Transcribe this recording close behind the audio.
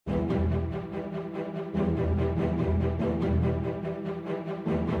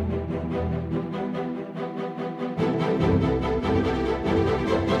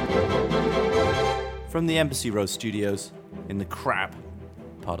From the Embassy Road Studios in the Crab,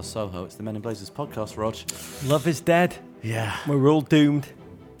 part of Soho, it's the Men in Blazers podcast, Rog. Love is dead. Yeah. We're all doomed.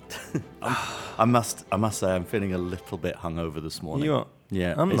 I must say I'm feeling a little bit hungover this morning. You are?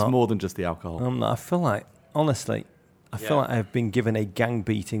 Yeah, I'm it's not. more than just the alcohol. I'm not. I feel like, honestly, I feel like I've been given a gang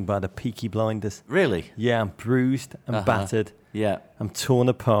beating by the Peaky Blinders. Really? Yeah, I'm bruised and battered. Yeah. I'm torn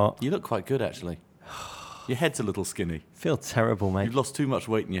apart. You look quite good, actually. Your head's a little skinny. Feel terrible, mate. You've lost too much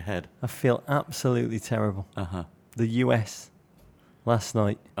weight in your head. I feel absolutely terrible. Uh-huh. The US last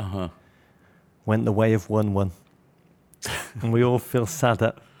night Uh-huh. went the way of 1-1. And we all feel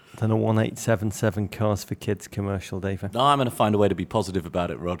sadder than a 1877 Cars for Kids commercial, David. No, I'm going to find a way to be positive about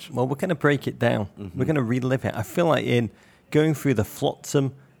it, Rog. Well, we're going to break it down. We're going to relive it. I feel like in going through the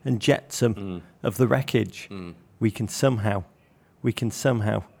flotsam and jetsam of the wreckage, we can somehow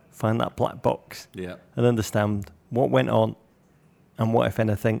find that black box and understand what went on and what, if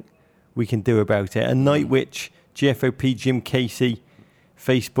anything, we can do about it. A night which GFOP Jim Casey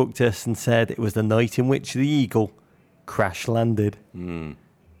Facebooked us and said it was the night in which the Eagle crash landed.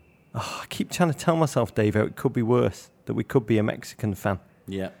 I keep trying to tell myself, Dave, it could be worse, that we could be a Mexican fan.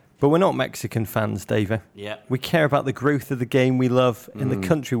 Yeah. But we're not Mexican fans, Dave. Yeah. We care about the growth of the game we love in the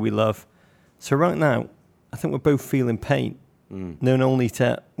country we love. So right now, I think we're both feeling pain, known only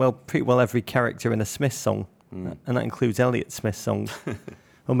to, well, pretty well every character in a Smith song, and that includes Elliott Smith's songs,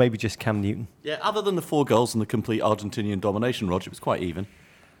 or maybe just Cam Newton. Yeah, other than the 4 goals and the complete Argentinian domination, Rog, it was quite even.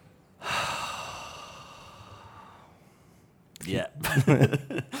 Yeah.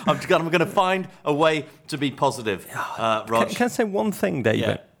 I'm going to find a way to be positive, Rog. Can I say one thing, David?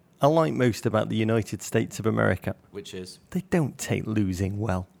 Yeah. I like most about the United States of America. Which is? They don't take losing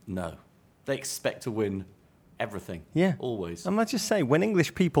well. No. They expect to win everything. Yeah. Always. I might just say, when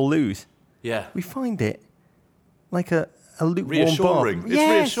English people lose, Yeah. we find it like a lukewarm Reassuring. bath. It's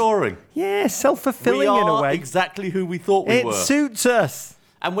reassuring. Yeah, self-fulfilling We are in a way. exactly who we thought we It were. suits us.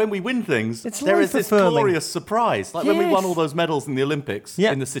 And when we win things, It's there is this life-affirming. glorious surprise. Like when we Yes. won all those medals in the Olympics,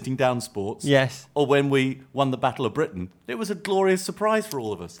 Yeah. in the sitting down sports. Yes. Or when we won the Battle of Britain. It was a glorious surprise for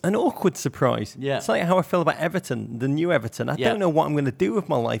all of us. An awkward surprise. Yeah. It's like how I feel about Everton, the new Everton. I Yeah. don't know what I'm going to do with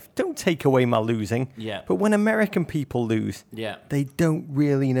my life. Don't take away my losing. Yeah. But when American people lose, Yeah. they don't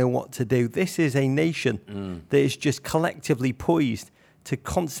really know what to do. This is a nation that is just collectively poised to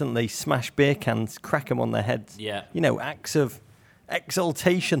constantly smash beer cans, crack them on their heads. Yeah. You know, acts of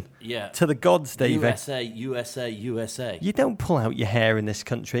exaltation Yeah. to the gods, David. USA, USA, USA. You don't pull out your hair in this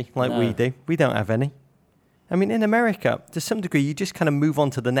country like No. we do. We don't have any. I mean, in America, to some degree, you just kind of move on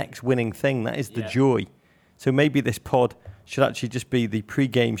to the next winning thing. That is the Yeah. joy. So maybe this pod should actually just be the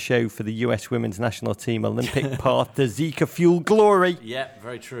pre-game show for the US women's national team Olympic path to Zika-fueled glory. Yeah,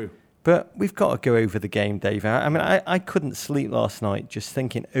 very true. But we've got to go over the game, Dave. I mean, I couldn't sleep last night just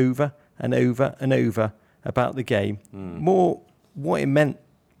thinking over and over and over about the game. More what it meant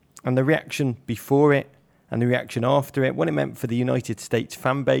and the reaction before it and the reaction after it, what it meant for the United States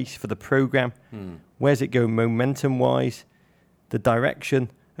fan base, for the programme, where's it going momentum-wise, the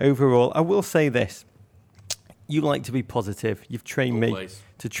direction overall. I will say this. You like to be positive. You've trained Always. me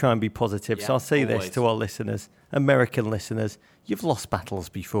to try and be positive. Yeah, So I'll say always. this to our listeners, American listeners. You've lost battles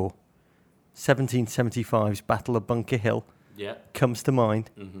before. 1775's Battle of Bunker Hill Yeah. comes to mind.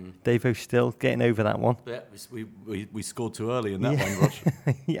 Davo still getting over that one. Yeah, we scored too early in that one,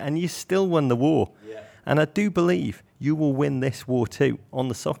 Rog. Yeah, and you still won the war. Yeah. And I do believe you will win this war too on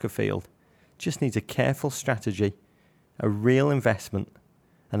the soccer field. Just needs a careful strategy, a real investment,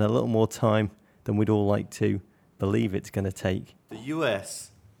 and a little more time than we'd all like to believe it's going to take. The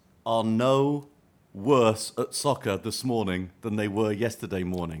US are no worse at soccer this morning than they were yesterday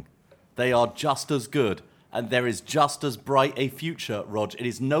morning. They are just as good, and there is just as bright a future, Rog. It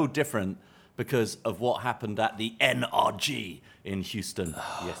is no different because of what happened at the NRG in Houston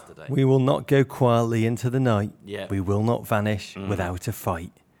yesterday. We will not go quietly into the night. Yeah. We will not vanish without a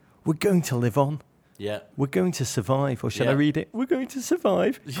fight. We're going to live on. Yeah. We're going to survive. Or shall I Yeah. read it? We're going to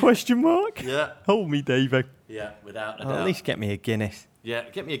survive? Question mark? Yeah. Hold me, Davo. Yeah, without a Well, doubt. at least get me a Guinness. Yeah,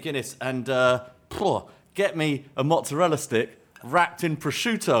 get me a Guinness and get me a mozzarella stick wrapped in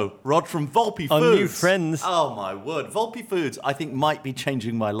prosciutto, Rod, from Volpe Foods. Our new friends. Oh, my word. Volpe Foods, I think, might be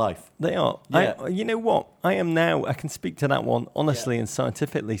changing my life. They are. Yeah. You know what? I am now, I can speak to that one honestly and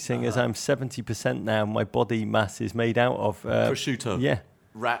scientifically, seeing as I'm 70% now, my body mass is made out of... Prosciutto. Yeah.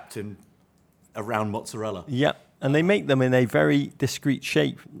 Wrapped in a round mozzarella. Yeah. And they make them in a very discreet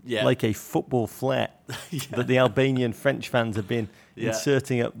shape, Yeah. like a football flare that the Albanian French fans have been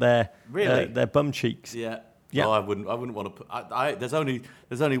inserting up their bum cheeks. Yeah. Yeah. Oh, I wouldn't want to put... there's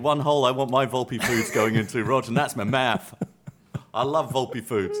only one hole I want my Volpe Foods going into, Rog, and that's my mouth. I love Volpe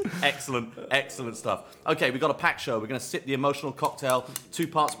Foods. Excellent, excellent stuff. Okay, we've got a packed show. We're going to sip the emotional cocktail, 2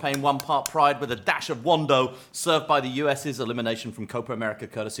 parts pain, 1 part pride, with a dash of Wando, served by the US's elimination from Copa America,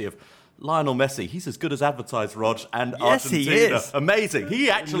 courtesy of Lionel Messi. He's as good as advertised, Rog, and Yes, Argentina. he is. Amazing. He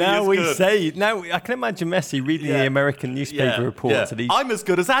actually now is good. Now I can imagine Messi reading the American newspaper reports. And I'm as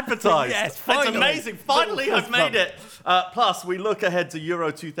good as advertised. Yes, finally. It's amazing. Finally, I've made it. Plus, we look ahead to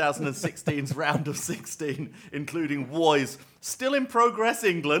Euro 2016's round of 16, including Woy's still in progress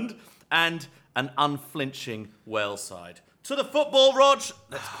England and an unflinching Wales side. To the football, Rog.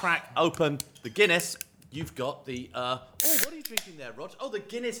 Let's crack open the Guinness. You've got the... what are you drinking there, Rog? Oh, the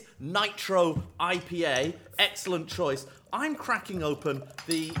Guinness Nitro IPA. Excellent choice. I'm cracking open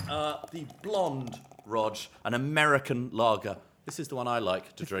the blonde, Rog, an American lager. This is the one I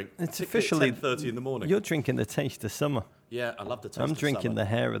like to drink. It's officially 10:30 in the morning. You're drinking the taste of summer. Yeah, I love the taste of I'm drinking summer. the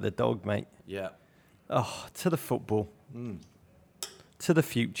hair of the dog, mate. Yeah. Oh, to the football. To the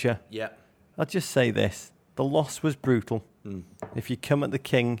future. Yeah. I'll just say this. The loss was brutal. If you come at the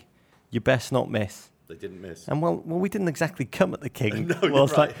king, you best not miss. They didn't miss. And well, we didn't exactly come at the king. No, you're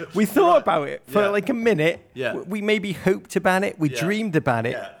right. We thought about it for like a minute. Yeah. We maybe hoped about it. We dreamed about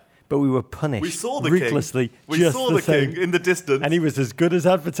it. Yeah. But we were punished. We saw the ruthlessly. king. We just saw the same. king in the distance. And he was as good as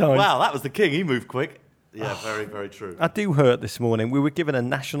advertised. Wow, that was the king. He moved quick. Yeah, very, very true. I do hurt this morning. We were given a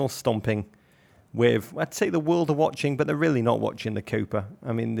national stomping with, I'd say the world are watching, but they're really not watching the Copa.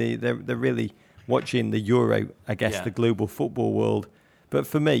 I mean, they're really watching the Euro, I guess, the global football world. But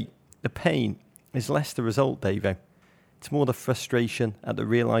for me, the pain is less the result, Davo. It's more the frustration at the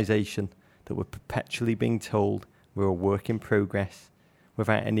realisation that we're perpetually being told we're a work in progress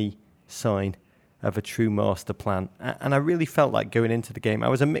without any sign of a true master plan. And I really felt like going into the game, I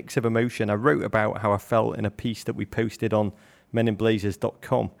was a mix of emotion. I wrote about how I felt in a piece that we posted on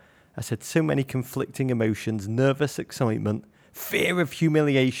meninblazers.com. I said so many conflicting emotions, nervous excitement, fear of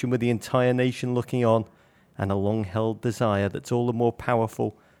humiliation with the entire nation looking on, and a long-held desire that's all the more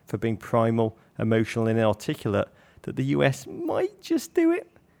powerful for being primal, emotional and inarticulate, that the US might just do it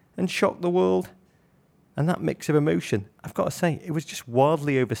and shock the world. And that mix of emotion, I've got to say, it was just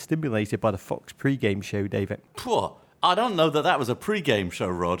wildly overstimulated by the Fox pre-game show, David. Poor. I don't know that was a pre-game show,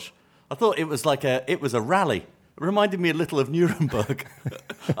 Rog. I thought it was a rally. It reminded me a little of Nuremberg.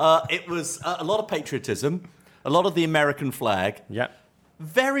 It was a lot of patriotism, a lot of the American flag. Yeah.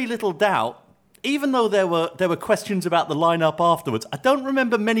 Very little doubt. Even though there were questions about the lineup afterwards, I don't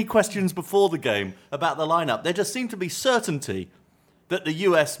remember many questions before the game about the lineup. There just seemed to be certainty that the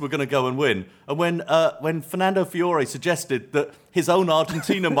US were going to go and win. And when Fernando Fiore suggested that his own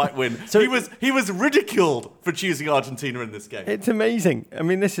Argentina might win, so he was ridiculed for choosing Argentina in this game. It's amazing. I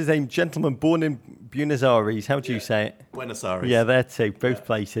mean, this is a gentleman born in Buenos Aires. How do you say it? Buenos Aires. Yeah, there too, both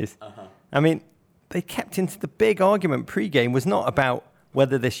places. Uh-huh. I mean, they kept into the big argument pre-game was not about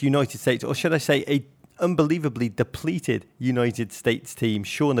whether this United States, or should I say a unbelievably depleted United States team,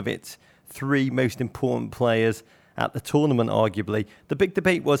 shorn of its 3 most important players at the tournament, arguably. The big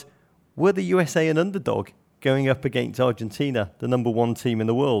debate was, were the USA an underdog going up against Argentina, the number 1 team in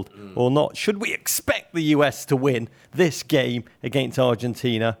the world, or not? Should we expect the US to win this game against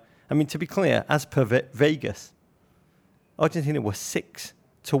Argentina? I mean, to be clear, as per Vegas, Argentina were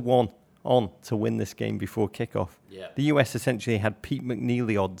 6-1 on to win this game before kickoff. Yeah. The US essentially had Pete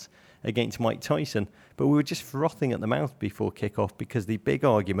McNeely odds against Mike Tyson, but we were just frothing at the mouth before kickoff because the big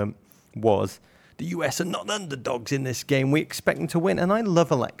argument was the US are not underdogs in this game. We expect them to win. And I love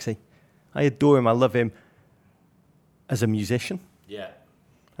Alexei. I adore him. I love him as a musician. Yeah.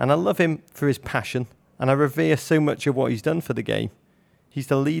 And I love him for his passion. And I revere so much of what he's done for the game. He's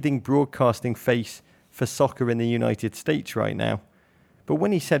the leading broadcasting face for soccer in the United States right now. But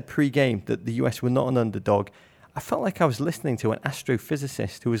when he said pre-game that the US were not an underdog, I felt like I was listening to an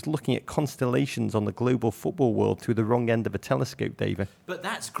astrophysicist who was looking at constellations on the global football world through the wrong end of a telescope, David. But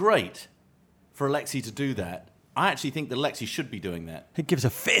that's great for Alexei to do that. I actually think that Alexei should be doing that. It gives a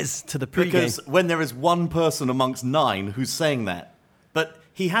fizz to the pre-game. Because when there is one person amongst 9 who's saying that, but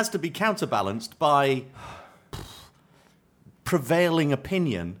he has to be counterbalanced by prevailing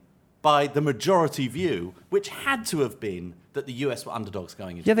opinion, by the majority view, which had to have been that the US were underdogs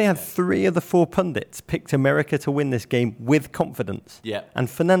going into they had game. 3 of the 4 pundits picked America to win this game with confidence. Yeah. And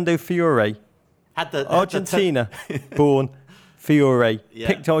Fernando Fiore, Argentina-born Fiore,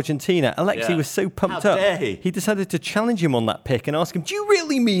 picked Argentina. Alexei was so pumped up. Dare he? He decided to challenge him on that pick and ask him, do you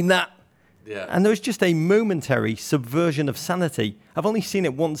really mean that? Yeah. And there was just a momentary subversion of sanity. I've only seen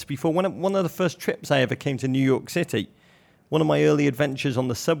it once before. One of the first trips I ever came to New York City, one of my early adventures on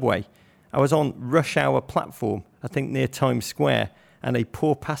the subway, I was on rush hour platform, I think near Times Square, and a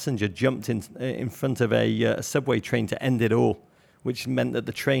poor passenger jumped in front of a subway train to end it all. which meant that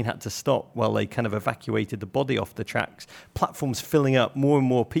the train had to stop while they kind of evacuated the body off the tracks. Platforms filling up, more and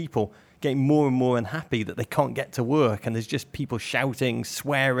more people getting more and more unhappy that they can't get to work, and there's just people shouting,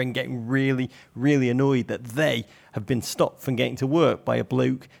 swearing, getting really, really annoyed that they have been stopped from getting to work by a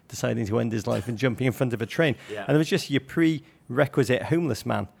bloke deciding to end his life and jumping in front of a train. Yeah. And there was just your prerequisite homeless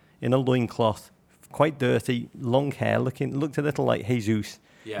man in a loincloth, quite dirty, long hair, looked a little like Jesus.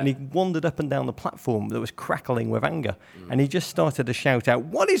 Yeah. And he wandered up and down the platform that was crackling with anger. And he just started to shout out,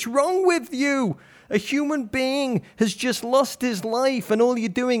 "What is wrong with you? A human being has just lost his life and all you're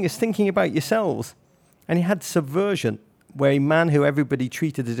doing is thinking about yourselves." And he had subversion, where a man who everybody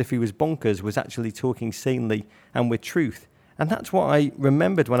treated as if he was bonkers was actually talking sanely and with truth. And that's what I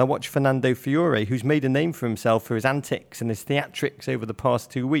remembered when I watched Fernando Fiore, who's made a name for himself for his antics and his theatrics over the past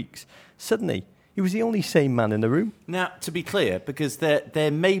 2 weeks. Suddenly, he was the only sane man in the room. Now, to be clear, because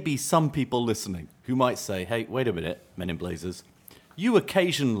there may be some people listening who might say, hey, wait a minute, Men in Blazers, you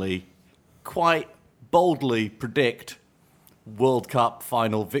occasionally quite boldly predict World Cup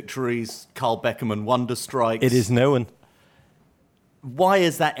final victories, Carl Beckerman wonder strikes. It is known. Why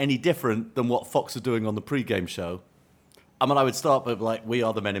is that any different than what Fox are doing on the pre-game show? I mean, I would start with, like, we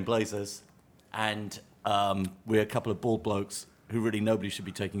are the Men in Blazers, and we're a couple of bald blokes who really nobody should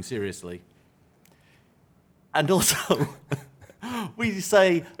be taking seriously. And also, we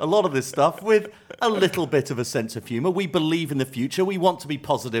say a lot of this stuff with a little bit of a sense of humour. We believe in the future. We want to be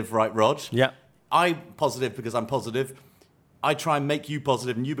positive, right, Rog? Yeah. I'm positive because I'm positive. I try and make you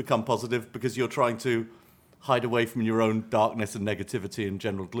positive, and you become positive because you're trying to hide away from your own darkness and negativity and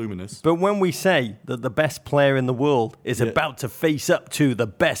general gloominess. But when we say that the best player in the world is about to face up to the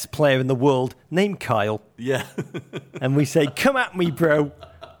best player in the world, named Kyle, Yeah. and we say, "Come at me, bro,"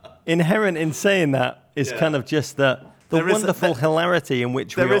 inherent in saying that is kind of just the wonderful hilarity in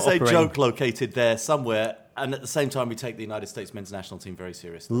which we are There is operating. a joke located there somewhere, and at the same time, we take the United States men's national team very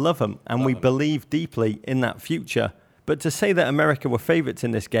seriously. Love them, and we believe deeply in that future. But to say that America were favourites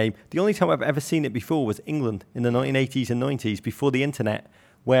in this game, the only time I've ever seen it before was England in the 1980s and 90s, before the internet,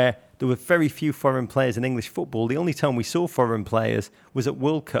 where there were very few foreign players in English football. The only time we saw foreign players was at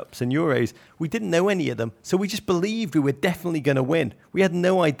World Cups and Euros. We didn't know any of them, so we just believed we were definitely going to win. We had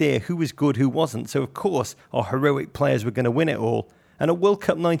no idea who was good, who wasn't, so of course our heroic players were going to win it all. And at World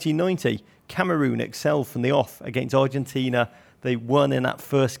Cup 1990, Cameroon excelled from the off against Argentina. They won in that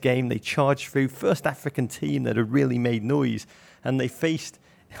first game. They charged through, first African team that had really made noise. And they faced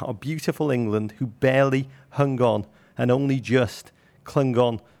our beautiful England, who barely hung on and only just clung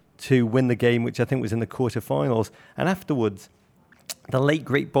on to win the game, which I think was in the quarterfinals. And afterwards, the late,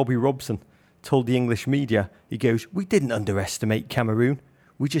 great Bobby Robson told the English media, he goes, "We didn't underestimate Cameroon.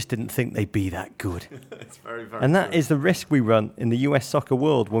 We just didn't think they'd be that good." It's very, very And that true. is the risk we run in the US soccer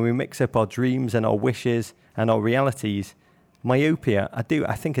world when we mix up our dreams and our wishes and our realities. Myopia, I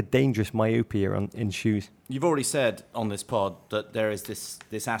think a dangerous myopia ensues. You've already said on this pod that there is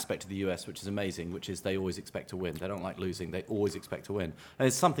this aspect of the US which is amazing, which is they always expect to win. They don't like losing. They always expect to win. And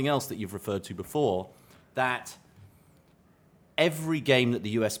there's something else that you've referred to before, that every game that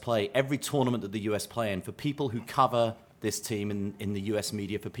the US play, every tournament that the US play in, for people who cover this team in the US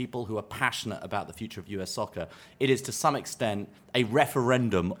media, for people who are passionate about the future of US soccer, it is to some extent a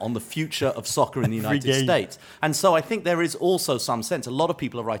referendum on the future of soccer in the United States. And so I think there is also some sense, a lot of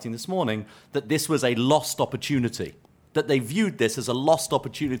people are writing this morning, that this was a lost opportunity, that they viewed this as a lost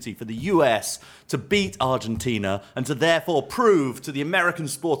opportunity for the US to beat Argentina and to therefore prove to the American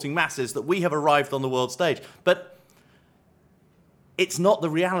sporting masses that we have arrived on the world stage. But it's not the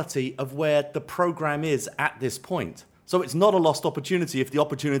reality of where the program is at this point. So it's not a lost opportunity if the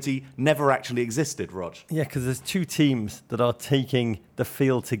opportunity never actually existed, Rog. Yeah, because there's two teams that are taking the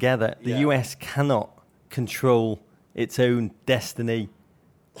field together. The Yeah. US cannot control its own destiny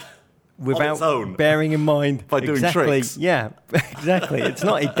without its own. bearing in mind By doing exactly. tricks. Yeah, exactly. It's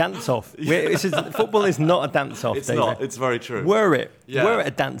not a dance-off. Football is not a dance-off. It's David. not. It's very true. Were it Yeah.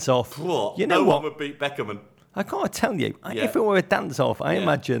 a dance-off, What? you know no what? one would beat Beckerman. I gotta tell you, Yeah. if it were a dance-off, I Yeah.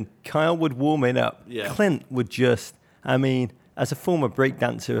 imagine Kyle would warm it up. Yeah. Clint would just, as a former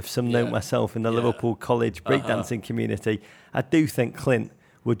breakdancer of some note myself in the Yeah. Liverpool College breakdancing community, I do think Clint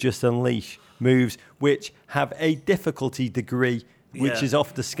would just unleash moves which have a difficulty degree which Yeah. is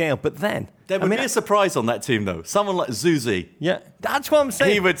off the scale. But then, There would be a surprise on that team, though. Someone like Zuzi. yeah, that's what I'm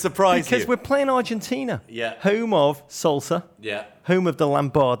saying. He would surprise because you. we're playing Argentina, Yeah. home of salsa, Yeah. home of the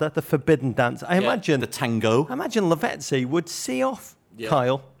lambada, the forbidden dance. I imagine the tango. I imagine Lavezzi would see off Yeah.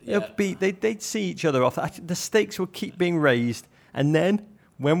 Kyle. Yeah. It'd be, they'd see each other off. The stakes would keep being raised. And then,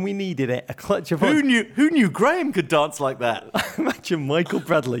 when we needed it, a clutch of... Who knew Graham could dance like that? Imagine Michael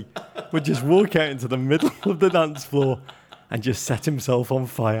Bradley would just walk out into the middle of the dance floor and just set himself on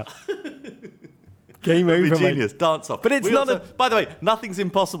fire. Game over, genius. Mate. Dance off. But it's we not also, By the way, nothing's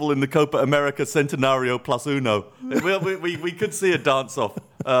impossible in the Copa America Centenario plus uno. We could see a dance off,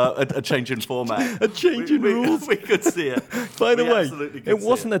 a change in format. A change in rules. We could see it. By the way, it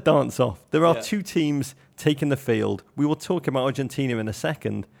wasn't a dance off. There are two teams taking the field. We will talk about Argentina in a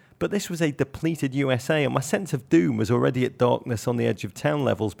second. But this was a depleted USA, and my sense of doom was already at darkness on the edge of town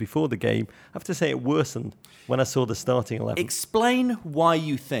levels before the game. I have to say it worsened when I saw the starting 11. Explain why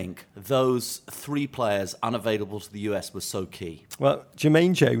you think those 3 players unavailable to the US were so key. Well,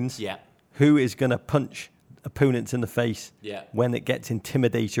 Jermaine Jones, who is going to punch opponents in the face when it gets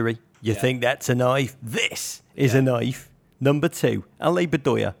intimidatory. You think that's a knife? This is a knife. Number 2, Ale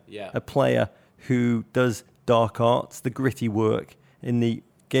Bedoya, a player who does dark arts, the gritty work in the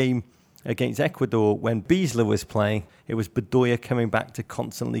game against Ecuador when Beasler was playing. It was Bedoya coming back to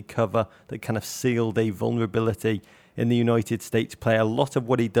constantly cover that kind of sealed a vulnerability in the United States player. A lot of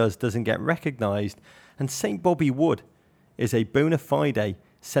what he does doesn't get recognised. And St. Bobby Wood is a bona fide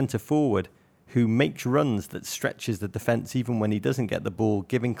centre forward who makes runs that stretches the defence even when he doesn't get the ball,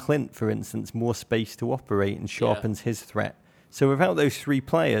 giving Clint, for instance, more space to operate and sharpens his threat. So without those 3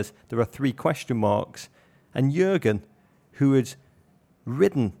 players, there are 3 question marks. And Jurgen, who had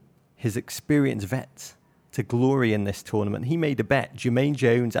ridden his experienced vets to glory in this tournament. He made a bet. Jermaine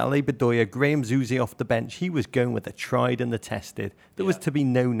Jones, Ale Bedoya, Graham Zusi off the bench. He was going with the tried and the tested. There was to be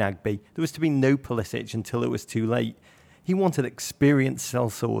no Nagbe. There was to be no Pulisic until it was too late. He wanted experienced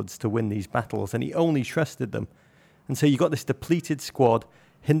sellswords to win these battles, and he only trusted them. And so you got this depleted squad,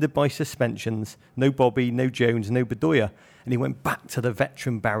 hindered by suspensions, no Bobby, no Jones, no Bedoya. And he went back to the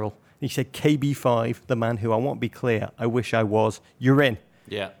veteran barrel. He said, KB5, the man who I want to be clear, I wish I was, you're in.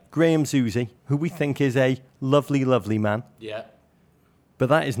 Yeah. Graham Zusi, who we think is a lovely, lovely man. Yeah. But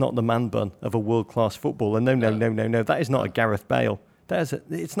that is not the man bun of a world-class footballer. No. That is not a Gareth Bale.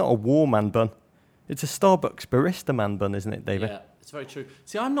 It's not a war man bun. It's a Starbucks barista man bun, isn't it, David? Yeah, it's very true.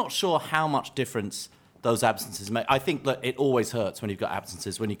 See, I'm not sure how much difference those absences make. I think that it always hurts when you've got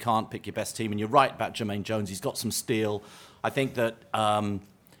absences, when you can't pick your best team. And you're right about Jermaine Jones. He's got some steel. I think that...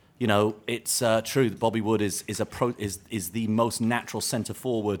 it's true that Bobby Wood is the most natural centre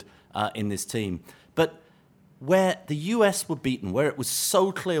forward in this team. But where the US were beaten, where it was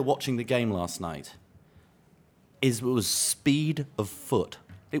so clear watching the game last night, it was speed of foot.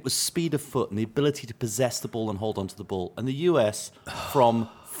 It was speed of foot and the ability to possess the ball and hold onto the ball. And the US, from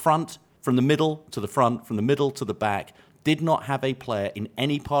the middle to the front, from the middle to the back, did not have a player in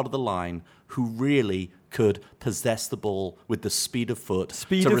any part of the line who really could possess the ball with the speed of foot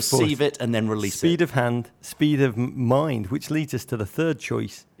to receive it and then release it. Speed of hand, speed of mind, which leads us to the third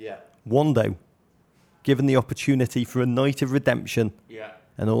choice. Yeah. Wando, given the opportunity for a night of redemption,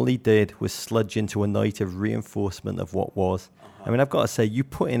 and all he did was sludge into a night of reinforcement of what was. I mean, I've got to say, you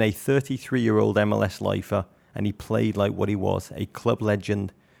put in a 33-year-old MLS lifer, and he played like what he was, a club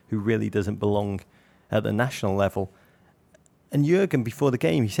legend who really doesn't belong at the national level. And Jurgen, before the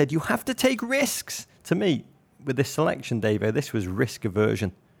game, he said, you have to take risks. To me, with this selection, Davo, this was risk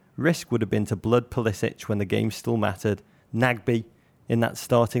aversion. Risk would have been to blood Pulisic when the game still mattered. Nagbe in that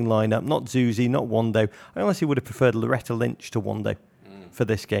starting lineup, not Zusi, not Wando. I honestly would have preferred Loretta Lynch to Wando for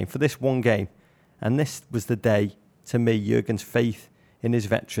this game, for this one game. And this was the day, to me, Jurgen's faith in his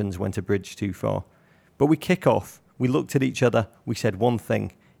veterans went a bridge too far. But we kick off. We looked at each other. We said one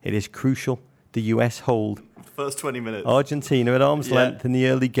thing. It is crucial. The US hold first 20 minutes. Argentina at arm's length in the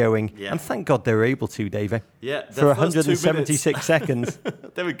early going. Yeah. And thank God they were able to, David. Yeah. For 176 seconds.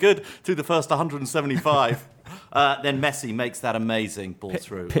 They were good through the first 175. Then Messi makes that amazing ball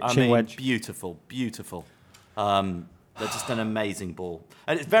through. Pitching wedge. Beautiful. They're just an amazing ball.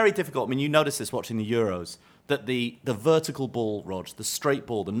 And it's very difficult. I mean, you notice this watching the Euros, that the vertical ball, Rog, the straight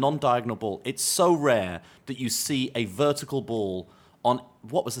ball, the non-diagonal ball, it's so rare that you see a vertical ball on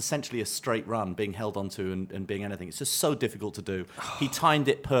what was essentially a straight run being held onto and being anything. It's just so difficult to do. He timed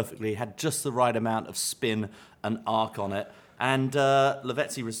it perfectly, had just the right amount of spin and arc on it. And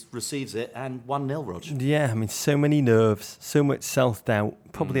Lavezzi receives it, and 1-0, Rog. Yeah, I mean, so many nerves, so much self-doubt,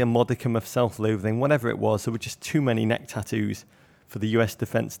 probably a modicum of self-loathing, whatever it was. There were just too many neck tattoos for the US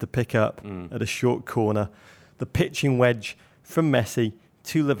defence to pick up at a short corner. The pitching wedge from Messi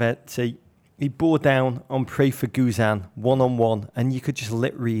to Lavezzi. He bore down on Prey for Guzan, one-on-one, and you could just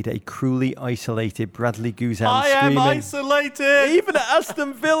lip read a cruelly isolated Bradley Guzan screaming, I am isolated! Even at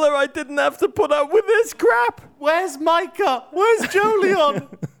Aston Villa, I didn't have to put up with this crap! Where's Micah? Where's Jolion?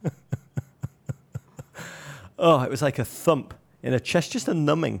 Oh, it was like a thump in a chest, just a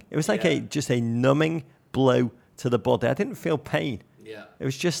numbing. It was like just a numbing blow to the body. I didn't feel pain. Yeah. It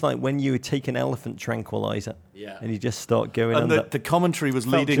was just like when you take an elephant tranquilizer Yeah. and you just start going And under. the commentary was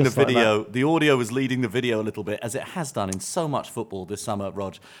Felt leading the just like video. The audio was leading the video a little bit, as it has done in so much football this summer,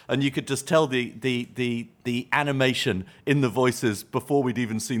 Rog. And you could just tell the animation in the voices before we'd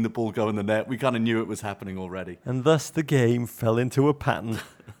even seen the ball go in the net. We kind of knew it was happening already. And thus the game fell into a pattern.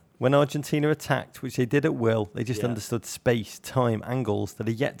 When Argentina attacked, which they did at will, they just understood space, time, angles that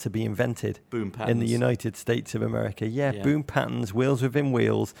are yet to be invented Boom patterns. in the United States of America. Yeah, boom patterns, wheels within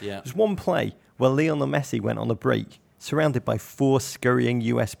wheels. Yeah. There's one play where Lionel Messi went on a break, surrounded by 4 scurrying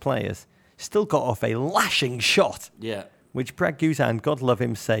US players, still got off a lashing shot, which Brad Guzan, God love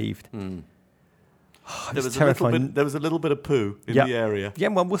him, saved. There was a little bit of poo in the area. Yeah,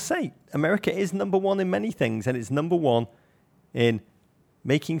 well, we'll say America is number one in many things, and it's number one in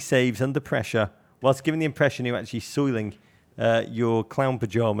making saves under pressure, whilst giving the impression you're actually soiling your clown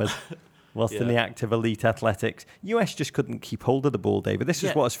pajamas whilst in the act of elite athletics. US just couldn't keep hold of the ball, David. This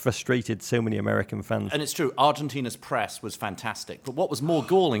is what has frustrated so many American fans. And it's true, Argentina's press was fantastic. But what was more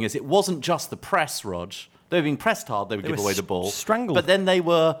galling is it wasn't just the press, Rog. They were being pressed hard, they would give away the ball. Strangled. But then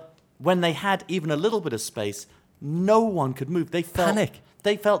when they had even a little bit of space, no one could move. They felt Panic.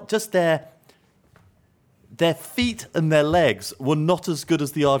 They felt just their feet and their legs were not as good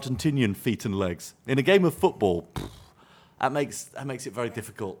as the Argentinian feet and legs. In a game of football, that makes it very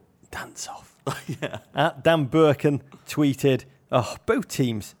difficult. Dance off. Yeah. Dan Birkin tweeted, both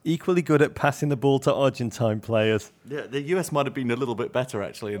teams equally good at passing the ball to Argentine players. Yeah, the US might have been a little bit better,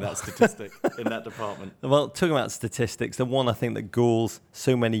 actually, in that statistic, in that department. Well, talking about statistics, the one I think that galls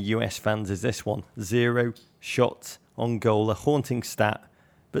so many US fans is this one. 0 shots on goal, a haunting stat.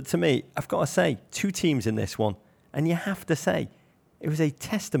 But to me, I've got to say, 2 teams in this one. And you have to say, it was a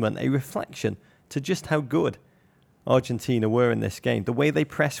testament, a reflection to just how good Argentina were in this game. The way they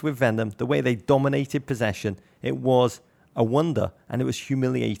pressed with venom, the way they dominated possession, it was a wonder. And it was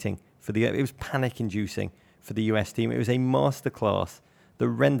humiliating it was panic-inducing for the US team. It was a masterclass that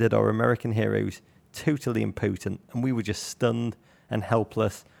rendered our American heroes totally impotent. And we were just stunned and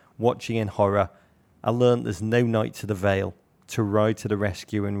helpless, watching in horror. I learned there's no Knights of the Vale to ride to the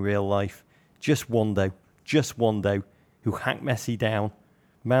rescue in real life. Just Wando, who hacked Messi down,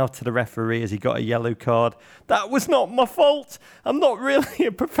 mouthed to the referee as he got a yellow card. That was not my fault. I'm not really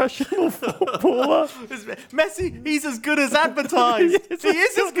a professional footballer. Messi, he's as good as advertised. he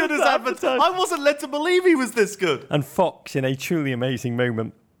is as good as advertised. I wasn't led to believe he was this good. And Fox, in a truly amazing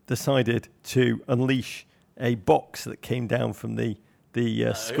moment, decided to unleash a box that came down from the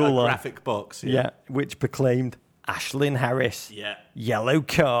scoreline. A graphic box. Which proclaimed Ashlyn Harris. Yeah. Yellow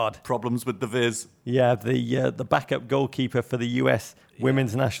card. Problems with the viz. Yeah, the backup goalkeeper for the US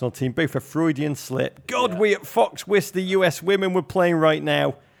women's national team. Both a Freudian slip. God, we at Fox wish the US women were playing right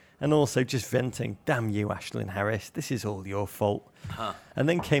now. And also just venting, damn you, Ashlyn Harris. This is all your fault. And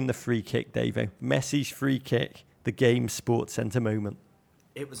then came the free kick, Davo. Messi's free kick. The game Sports Centre moment.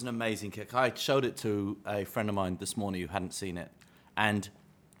 It was an amazing kick. I showed it to a friend of mine this morning who hadn't seen it. And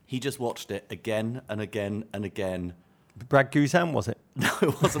he just watched it again and again and again. Brad Guzan, was it? No,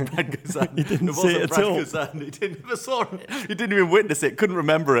 it wasn't Brad Guzan. He didn't see it at all. Guzan. He didn't even saw it. He didn't even witness it. Couldn't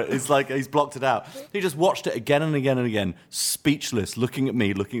remember it. It's like he's blocked it out. He just watched it again and again and again, speechless, looking at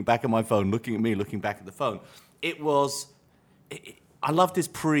me, looking back at my phone, looking at me, looking back at the phone. I loved his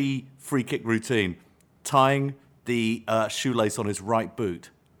pre-free kick routine, tying the shoelace on his right boot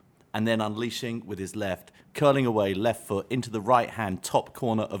and then unleashing with his left, curling away left foot into the right-hand top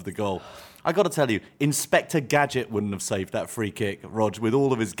corner of the goal. I got to tell you, Inspector Gadget wouldn't have saved that free kick, Rog, with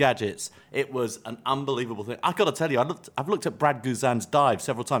all of his gadgets. It was an unbelievable thing. I got to tell you, I've looked at Brad Guzan's dive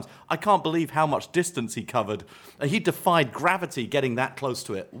several times. I can't believe how much distance he covered. He defied gravity getting that close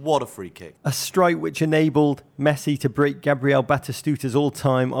to it. What a free kick. A strike which enabled Messi to break Gabriel Batistuta's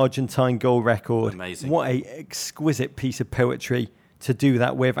all-time Argentine goal record. Amazing. What a exquisite piece of poetry to do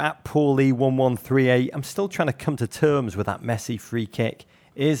that with. At Paulie1138, I'm still trying to come to terms with that Messi free kick.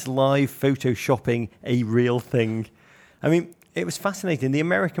 Is live photoshopping a real thing? I mean, it was fascinating. The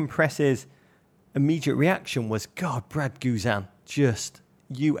American press's immediate reaction was, God, Brad Guzan,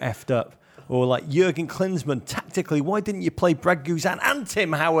 you effed up. Or like Jurgen Klinsmann, tactically, why didn't you play Brad Guzan and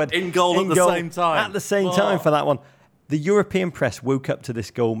Tim Howard in goal at the same time? At the same time for that one. The European press woke up to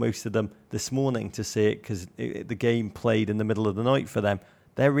this goal, most of them, this morning to see it because the game played in the middle of the night for them.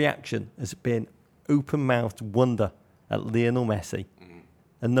 Their reaction has been open-mouthed wonder at Lionel Messi.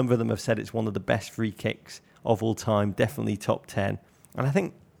 A number of them have said it's one of the best free kicks of all time, definitely top 10. And I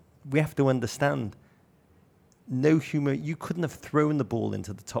think we have to understand, you couldn't have thrown the ball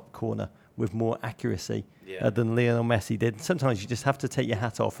into the top corner with more accuracy than Lionel Messi did. Sometimes you just have to take your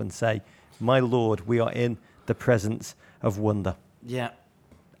hat off and say, my Lord, we are in the presence of wonder. Yeah.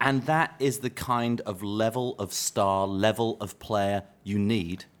 And that is the kind of level of star, level of player you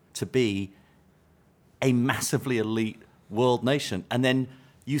need to be a massively elite world nation. And then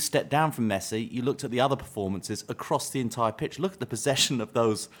you step down from Messi, you looked at the other performances across the entire pitch. Look at the possession of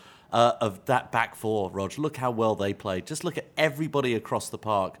those, of that back four, Rog. Look how well they played. Just look at everybody across the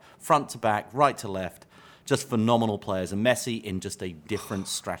park, front to back, right to left. Just phenomenal players. And Messi in just a different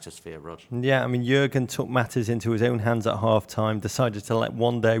stratosphere, Rog. Yeah, I mean, Jurgen took matters into his own hands at half-time, decided to let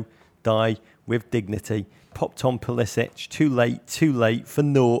Wando die with dignity, popped on Pulisic, too late, for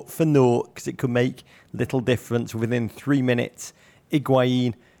naught, because it could make little difference within 3 minutes.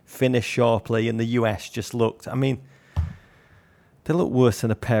 Higuain finished sharply, and the US just looked, I mean, they look worse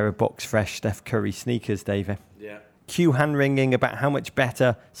than a pair of box-fresh Steph Curry sneakers, David. Yeah. Cue hand-wringing about how much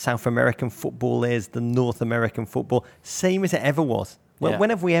better South American football is than North American football, same as it ever was. Well, when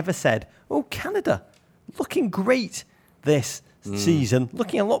have we ever said, oh, Canada, looking great this season,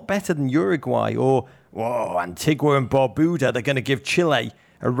 looking a lot better than Uruguay, or, whoa, Antigua and Barbuda, they're going to give Chile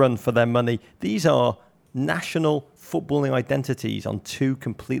a run for their money. These are national footballing identities on two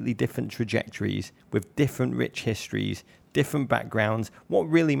completely different trajectories with different rich histories, different backgrounds. What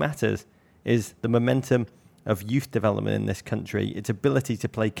really matters is the momentum of youth development in this country, its ability to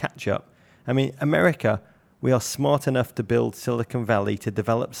play catch-up. I mean, America, we are smart enough to build Silicon Valley, to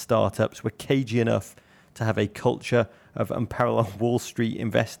develop startups. We're cagey enough to have a culture of unparalleled Wall Street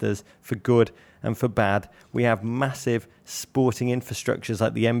investors for good and for bad. We have massive sporting infrastructures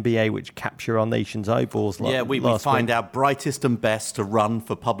like the NBA, which capture our nation's eyeballs. Yeah, we find our brightest and best to run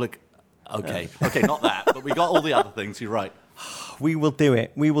for public. Okay, not that, but we got all the other things. You're right. We will do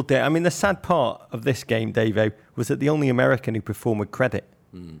it. I mean, the sad part of this game, Davo, was that the only American who performed with credit,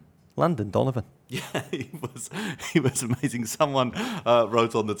 Landon Donovan. Yeah, he was amazing. Someone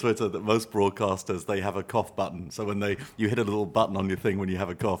wrote on the Twitter that most broadcasters, they have a cough button. So when you hit a little button on your thing when you have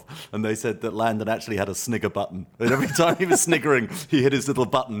a cough, and they said that Landon actually had a snigger button. And every time he was sniggering, he hit his little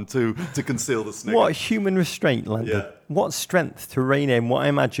button to conceal the snigger. What human restraint, Landon. Yeah. What strength to rein in what I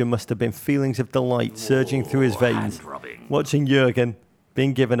imagine must have been feelings of delight surging through his veins. Watching Jurgen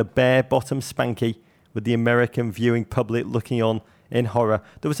being given a bare bottom spanky with the American viewing public looking on in horror.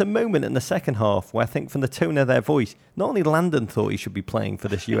 There was a moment in the second half where I think from the tone of their voice, not only Landon thought he should be playing for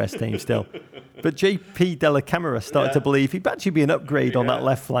this US team still, but JP Della Camera started to believe he'd actually be an upgrade on that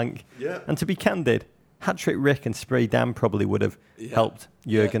left flank. Yeah. And to be candid, Hat-Trick Rick and Spray Dan probably would have helped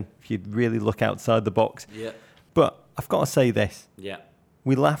Jurgen if you'd really look outside the box. Yeah. But I've got to say this. Yeah.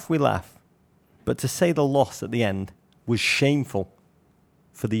 We laugh. But to say the loss at the end was shameful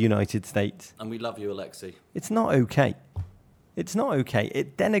for the United States. And we love you, Alexei. It's not okay. It's not okay.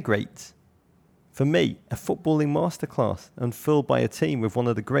 It denigrates, for me, a footballing masterclass unfurled by a team with one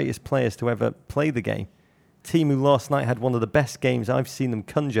of the greatest players to ever play the game. A team who last night had one of the best games I've seen them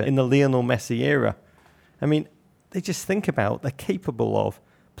conjure in the Lionel Messi era. I mean, they just think about they're capable of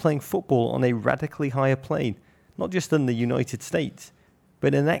playing football on a radically higher plane, not just in the United States,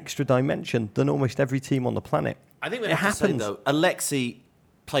 but in an extra dimension than almost every team on the planet. I think we have to say, though, Alexei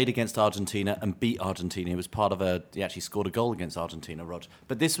played against Argentina and beat Argentina. He was he actually scored a goal against Argentina, Rog.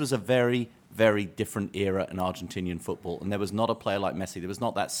 But this was a very, very different era in Argentinian football, and there was not a player like Messi. There was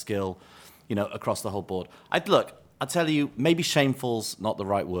not that skill, across the whole board. I'll tell you, maybe shameful's not the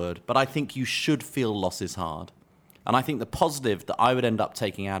right word, but I think you should feel losses hard. And I think the positive that I would end up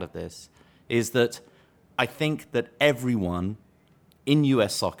taking out of this is that I think that everyone in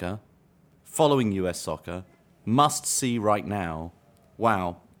US soccer, following US soccer, must see right now,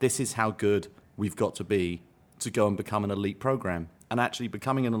 wow, this is how good we've got to be to go and become an elite program. And actually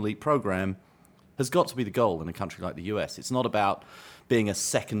becoming an elite program has got to be the goal in a country like the US. It's not about being a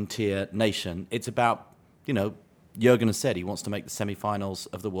second-tier nation. It's about, Jurgen has said he wants to make the semifinals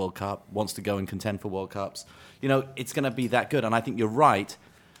of the World Cup, wants to go and contend for World Cups. It's going to be that good. And I think you're right.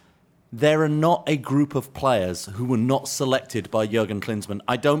 There are not a group of players who were not selected by Jurgen Klinsmann.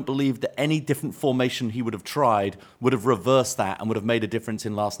 I don't believe that any different formation he would have tried would have reversed that and would have made a difference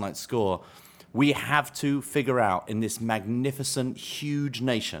in last night's score. We have to figure out in this magnificent, huge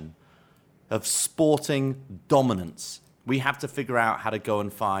nation of sporting dominance, we have to figure out how to go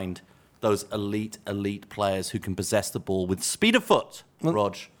and find those elite players who can possess the ball with speed of foot,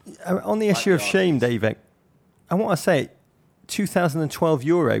 Rog. On the issue of shame, David, I want to say 2012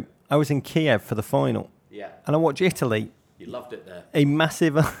 Euro, I was in Kiev for the final. Yeah. And I watched Italy. You loved it there. A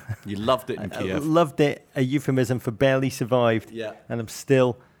massive... You loved it in Kiev. Loved it. A euphemism for barely survived. Yeah. And I'm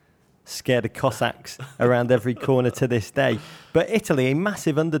still scared of Cossacks around every corner to this day. But Italy, a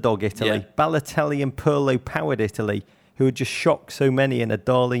massive underdog Italy. Yeah. Balotelli and Pirlo powered Italy, who had just shocked so many in a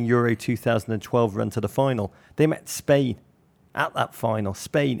darling Euro 2012 run to the final. They met Spain, at that final.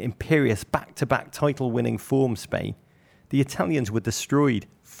 Spain, imperious, back-to-back title-winning form, Spain. The Italians were destroyed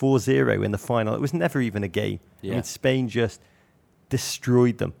 4-0 in the final. It was never even a game. Yeah. I mean, Spain just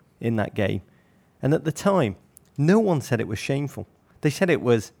destroyed them in that game. And at the time, no one said it was shameful. They said it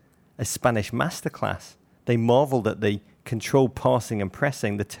was a Spanish masterclass. They marvelled at the controlled passing and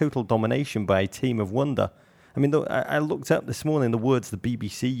pressing, the total domination by a team of wonder. I mean, I looked up this morning the words the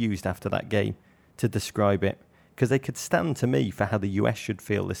BBC used after that game to describe it, because they could stand to me for how the US should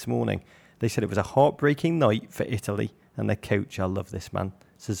feel this morning. They said it was a heartbreaking night for Italy and their coach. I love this man,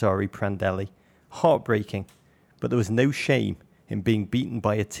 Cesare Prandelli. Heartbreaking, but there was no shame in being beaten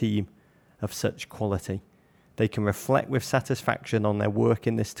by a team of such quality. They can reflect with satisfaction on their work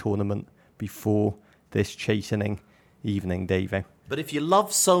in this tournament before this chastening evening, Davo. But if you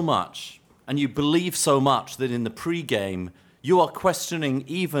love so much and you believe so much that in the pre-game you are questioning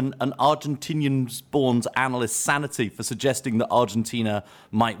even an Argentinian-born analyst's sanity for suggesting that Argentina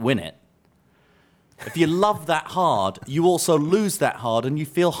might win it, if you love that hard, you also lose that hard and you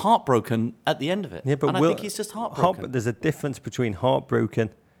feel heartbroken at the end of it. Yeah, but and I think he's just heartbroken. There's a difference between heartbroken,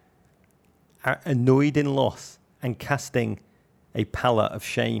 annoyed in loss, and casting a pallet of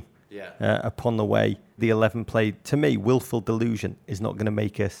shame upon the way the 11 played. To me, willful delusion is not going to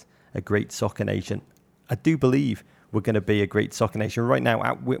make us a great soccer nation. I do believe we're going to be a great soccer nation. Right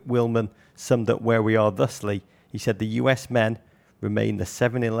now, Whit Willman summed up where we are thusly. He said the US men remain the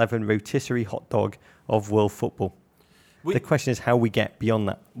 7-Eleven rotisserie hot dog of world football. The question is how we get beyond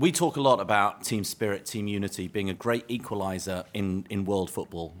that. We talk a lot about team spirit, team unity being a great equaliser in world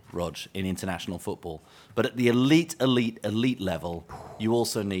football, Rog, in international football. But at the elite level, you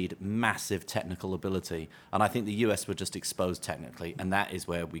also need massive technical ability. And I think the US were just exposed technically. And that is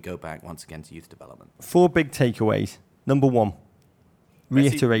where we go back once again to youth development. 4 big takeaways. Number 1,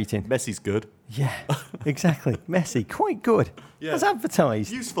 reiterating. Messi's good. Yeah, exactly. Messi, quite good. Yeah. As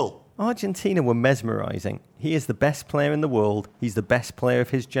advertised. Useful. Argentina were mesmerising. He is the best player in the world. He's the best player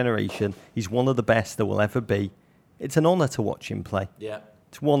of his generation. He's one of the best there will ever be. It's an honour to watch him play. Yeah.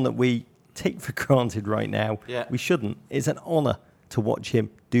 It's one that we take for granted right now. Yeah. We shouldn't. It's an honour to watch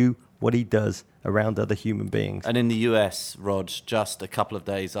him do what he does around other human beings. And in the US, Rog, just a couple of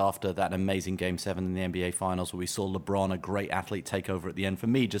days after that amazing Game 7 in the NBA Finals where we saw LeBron, a great athlete, take over at the end. For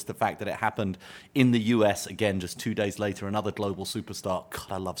me, just the fact that it happened in the US, again, just 2 days later, another global superstar.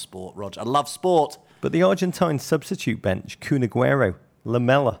 God, I love sport, Rog. I love sport. But the Argentine substitute bench, Kun Aguero,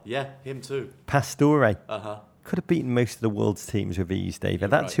 Lamela. Yeah, him too. Pastore. Uh-huh. Could have beaten most of the world's teams with ease, David. You're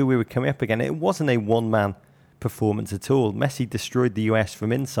That's right. who we were coming up against. It wasn't a one-man performance at all. Messi destroyed the US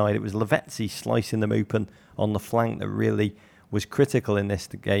from inside. It was Lavezzi slicing them open on the flank that really was critical in this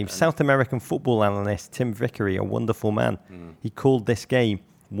game. South American football analyst Tim Vickery, a wonderful man, he called this game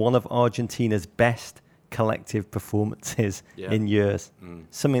one of Argentina's best collective performances in years.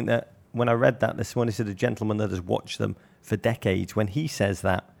 Something that, when I read that this morning, to the gentleman that has watched them for decades, when he says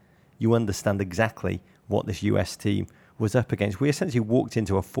that, you understand exactly what this US team was up against. We essentially walked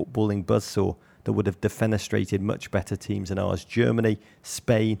into a footballing buzzsaw that would have defenestrated much better teams than ours. Germany,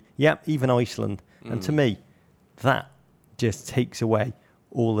 Spain, even Iceland. And to me, that just takes away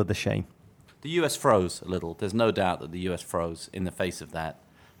all of the shame. The US froze a little. There's no doubt that the US froze in the face of that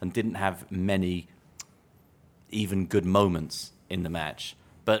and didn't have many even good moments in the match.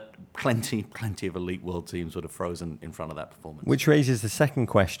 But plenty of elite world teams would have frozen in front of that performance. Which raises the second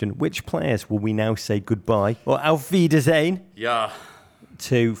question. Which players will we now say goodbye, or Auf Wiedersehen,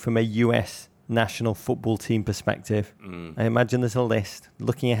 to from a US national football team perspective? I imagine there's a list.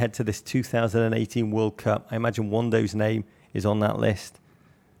 Looking ahead to this 2018 World Cup, I imagine Wando's name is on that list.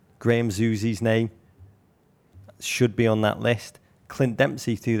 Graham Zuzi's name should be on that list. Clint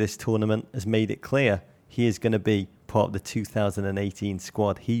Dempsey through this tournament has made it clear he is going to be part of the 2018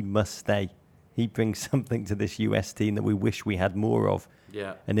 squad. He must stay. He brings something to this US team that we wish we had more of.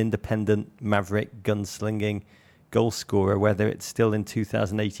 Yeah. An independent, maverick, gunslinging goal scorer, whether it's still in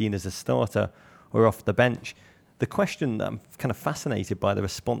 2018 as a starter or off the bench. The question that I'm kind of fascinated by the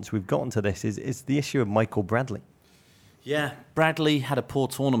response we've gotten to this is the issue of Michael Bradley. Yeah, Bradley had a poor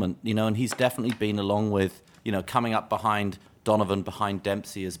tournament, and he's definitely been, along with, coming up behind Donovan, behind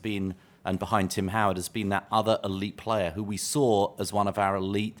Dempsey and behind Tim Howard, has been that other elite player who we saw as one of our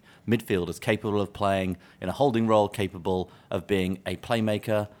elite midfielders, capable of playing in a holding role, capable of being a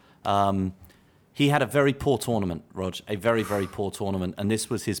playmaker. He had a very poor tournament, Rog, a very, very poor tournament, and this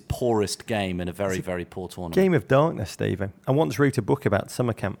was his poorest game in a very, very poor tournament. Game of darkness, Stephen. I once wrote a book about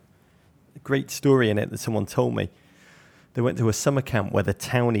summer camp. A great story in it that someone told me. They went to a summer camp where the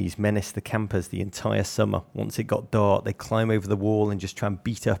townies menaced the campers the entire summer. Once it got dark, they'd climb over the wall and just try and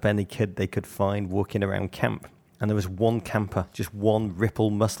beat up any kid they could find walking around camp. and there was one camper, just one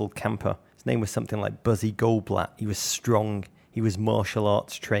ripple-muscled camper. His name was something like Buzzy Goldblatt. He was strong. He was martial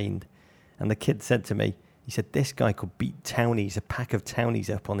arts trained. And the kid said to me, he said, this guy could beat townies, a pack of townies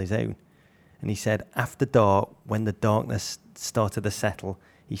up on his own. And he said, after dark, when the darkness started to settle,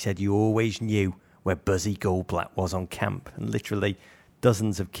 he said, you always knew where Buzzy Goldblatt was on camp. And literally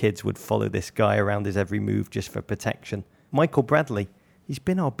dozens of kids would follow this guy around his every move just for protection. Michael Bradley, he's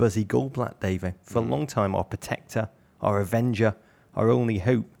been our Buzzy Goldblatt, David, for a long time, our protector, our avenger, our only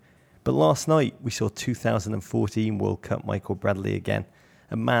hope. But last night, we saw 2014 World Cup Michael Bradley again,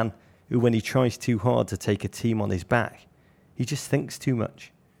 a man who, when he tries too hard to take a team on his back, he just thinks too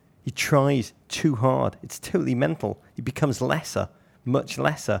much. He tries too hard. It's totally mental. He becomes lesser, much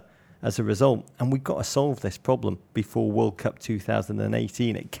lesser as a result. And we've got to solve this problem before World Cup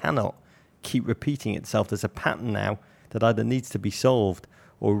 2018. It cannot keep repeating itself. There's a pattern now that either needs to be solved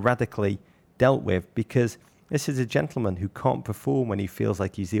or radically dealt with, because this is a gentleman who can't perform when he feels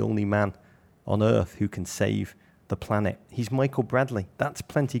like he's the only man on earth who can save the planet. He's Michael Bradley. That's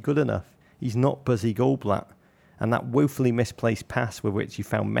plenty good enough. He's not Buzzy Goldblatt. And that woefully misplaced pass with which he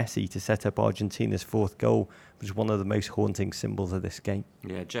found Messi to set up Argentina's fourth goal was one of the most haunting symbols of this game.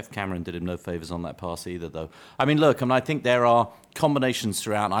 Yeah, Jeff Cameron did him no favours on that pass either, though. I mean, look, I think there are combinations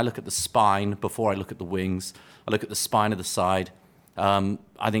throughout. I look at the spine before I look at the wings. I look at the spine of the side.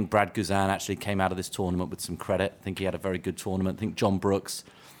 I think Brad Guzan actually came out of this tournament with some credit. I think he had a very good tournament. I think John Brooks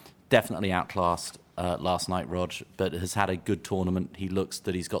definitely outclassed last night, Rog, but has had a good tournament. He looks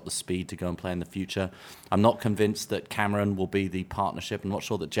that he's got the speed to go and play in the future. I'm not convinced that Cameron will be the partnership. I'm not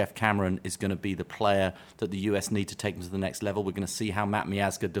sure that Jeff Cameron is going to be the player that the US need to take him to the next level. We're going to see how Matt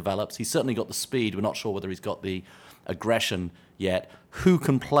Miazga develops. He's certainly got the speed. We're not sure whether he's got the aggression yet. Who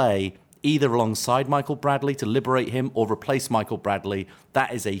can play either alongside Michael Bradley to liberate him or replace Michael Bradley?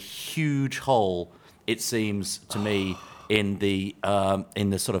 That is a huge hole, it seems to me, in the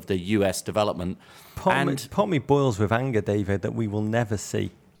sort of the US development. Part of me boils with anger, David, that we will never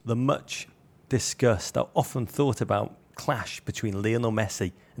see the much discussed, often thought about clash between Lionel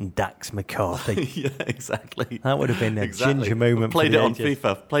Messi and Dax McCarthy. Yeah, exactly. That would have been a ginger moment. Played it on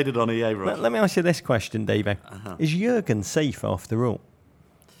FIFA, played it on EA. Right? Let me ask you this question, David. Is Jurgen safe after all?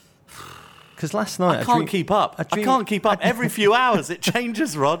 Because last night I can't keep up. I can't keep up. Every few hours it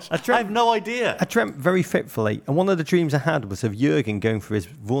changes, Rog. I have no idea. I dreamt very fitfully, and one of the dreams I had was of Jurgen going for his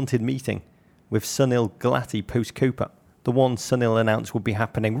vaunted meeting with Sunil Gulati post-Copa. The one Sunil announced would be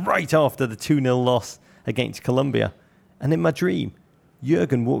happening right after the 2-0 loss against Colombia. And in my dream,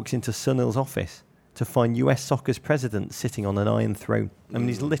 Jurgen walks into Sunil's office to find US Soccer's president sitting on an iron throne. I mean,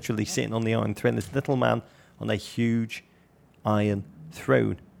 he's literally sitting on the iron throne. This little man on a huge iron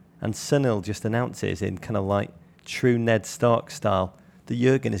throne. And Sunil just announces in kind of like true Ned Stark style that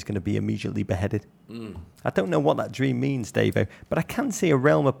Jurgen is going to be immediately beheaded. I don't know what that dream means, Davo, but I can see a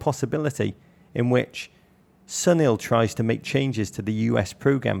realm of possibility in which Sunil tries to make changes to the US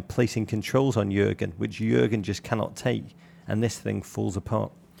program, placing controls on Jurgen, which Jurgen just cannot take, and this thing falls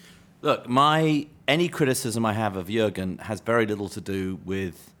apart. Look, any criticism I have of Jurgen has very little to do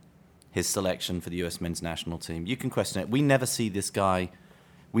with his selection for the US men's national team. You can question it. We never see this guy.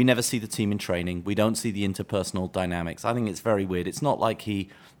 We never see the team in training. We don't see the interpersonal dynamics. I think it's very weird. It's not like he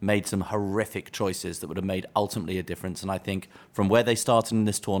made some horrific choices that would have made ultimately a difference. And I think from where they started in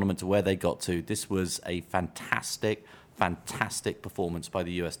this tournament to where they got to, this was a fantastic, fantastic performance by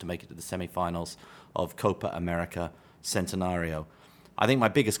the US to make it to the semifinals of Copa America Centenario. I think my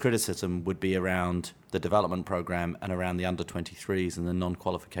biggest criticism would be around the development program and around the under-23s and the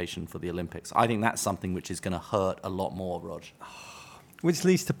non-qualification for the Olympics. I think that's something which is going to hurt a lot more, Rog. Which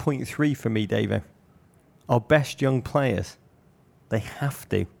leads to point 3 for me, Davo. Our best young players, they have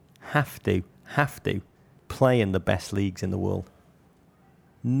to play in the best leagues in the world.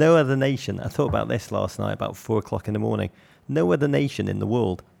 No other nation, I thought about this last night about 4 o'clock in the morning, no other nation in the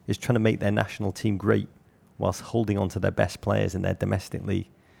world is trying to make their national team great whilst holding on to their best players in their domestic league.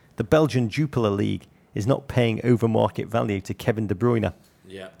 The Belgian Jupiler League is not paying over market value to Kevin De Bruyne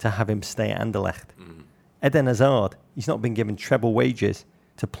to have him stay at Anderlecht. Eden Hazard, he's not been given treble wages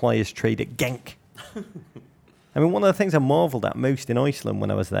to ply his trade at Genk. I mean, one of the things I marvelled at most in Iceland when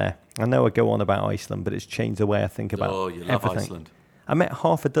I was there, I know I go on about Iceland, but it's changed the way I think about everything. Love Iceland. I met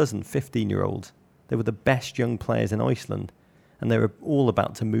half a dozen 15-year-olds. They were the best young players in Iceland, and they were all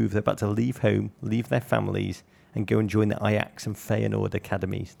about to move. They're about to leave home, leave their families, and go and join the Ajax and Feyenoord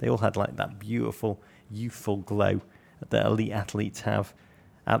academies. They all had like that beautiful, youthful glow that elite athletes have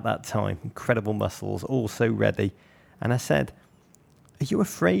at that time. Incredible muscles, all so ready. And I said, are you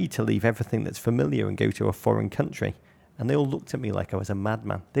afraid to leave everything that's familiar and go to a foreign country? And they all looked at me like I was a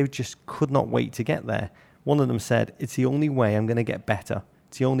madman. They just could not wait to get there. One of them said, it's the only way I'm going to get better.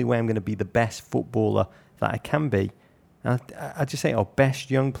 It's the only way I'm going to be the best footballer that I can be. And I just say our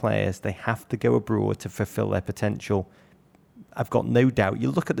best young players, they have to go abroad to fulfill their potential. I've got no doubt. You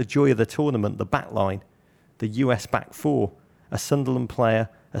look at the joy of the tournament, the back line, the US back four, a Sunderland player,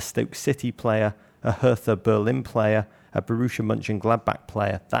 a Stoke City player, a Hertha Berlin player, a Borussia Mönchengladbach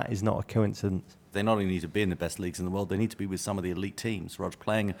player. That is not a coincidence. They not only need to be in the best leagues in the world, they need to be with some of the elite teams. Rog,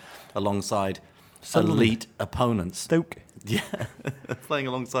 playing alongside elite opponents. Stoke. Yeah, playing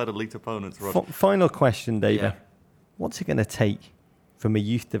alongside elite opponents, Rog. Final question, David. Yeah. What's it going to take from a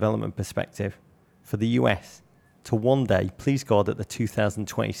youth development perspective for the US to one day, please God, at the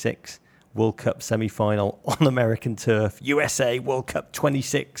 2026 World Cup semi-final on American turf, USA World Cup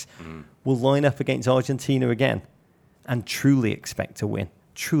 26, will line up against Argentina again and truly expect to win?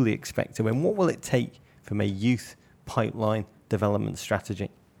 Truly expect to win. What will it take from a youth pipeline development strategy?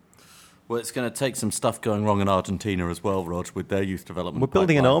 Well, it's going to take some stuff going wrong in Argentina as well, Rog, with their youth development. We're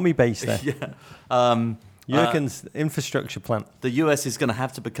building an army base there. Yeah. Jurgen's infrastructure plant. The US is going to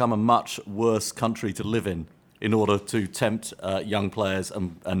have to become a much worse country to live in order to tempt young players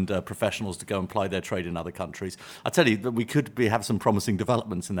and professionals to go and ply their trade in other countries. I tell you that we could have some promising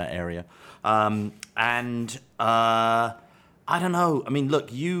developments in that area. I don't know. I mean, look,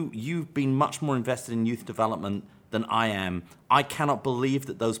 you've been much more invested in youth development than I am. I cannot believe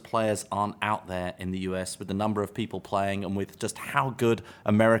that those players aren't out there in the US with the number of people playing and with just how good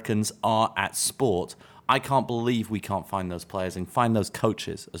Americans are at sport. I can't believe we can't find those players and find those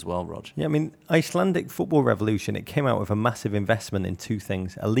coaches as well, Rog. Yeah, I mean, Icelandic football revolution, it came out with a massive investment in two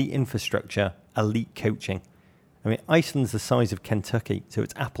things: elite infrastructure, elite coaching. I mean, Iceland's the size of Kentucky, so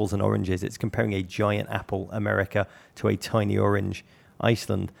it's apples and oranges. It's comparing a giant apple, America, to a tiny orange,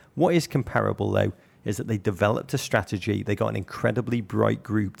 Iceland. What is comparable, though, is that they developed a strategy. They got an incredibly bright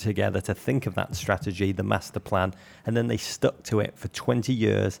group together to think of that strategy, the master plan, and then they stuck to it for 20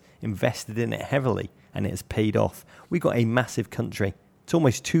 years, invested in it heavily, and it has paid off. We got a massive country. It's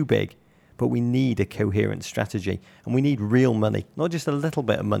almost too big, but we need a coherent strategy, and we need real money, not just a little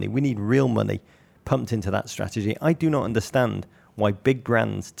bit of money. We need real money pumped into that strategy. I do not understand why big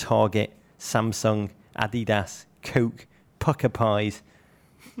brands, Target, Samsung, Adidas, Coke, Pucker Pies,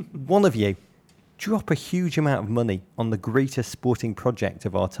 one of you, drop a huge amount of money on the greatest sporting project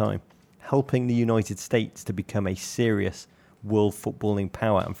of our time, helping the United States to become a serious world footballing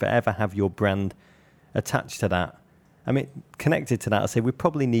power and forever have your brand attached to that. I mean, connected to that, I say we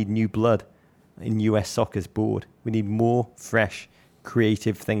probably need new blood in US soccer's board. We need more fresh,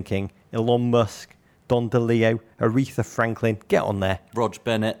 creative thinking. Elon Musk, Don DeLeo, Aretha Franklin, get on there. Rog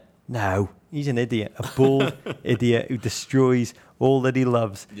Bennett. No, he's an idiot, a bald idiot who destroys all that he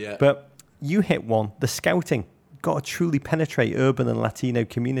loves. Yeah. But you hit one, the scouting. Got to truly penetrate urban and Latino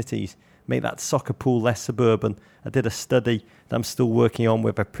communities, make that soccer pool less suburban. I did a study that I'm still working on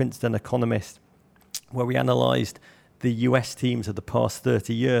with a Princeton economist where we analysed the US teams of the past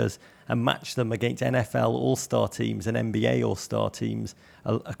 30 years and matched them against NFL all-star teams and NBA all-star teams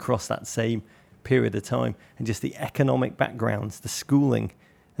across that same period of time. And just the economic backgrounds, the schooling,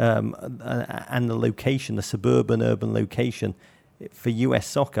 and the location, the suburban-urban location for US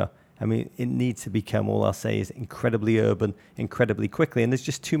soccer. I mean, it needs to become, all I'll say is, incredibly urban, incredibly quickly. And there's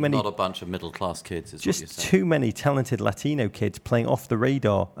just too many... Not a bunch of middle-class kids, is just what you're saying. Too many talented Latino kids playing off the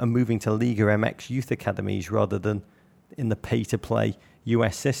radar and moving to Liga MX youth academies rather than in the pay-to-play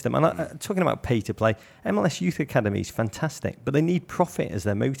US system. And talking about pay-to-play, MLS youth academies, fantastic, but they need profit as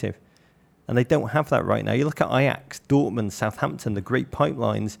their motive. And they don't have that right now. You look at Ajax, Dortmund, Southampton, the great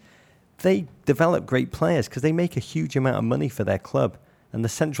pipelines. They develop great players because they make a huge amount of money for their club. And the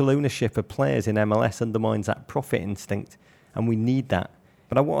central ownership of players in MLS undermines that profit instinct. And we need that.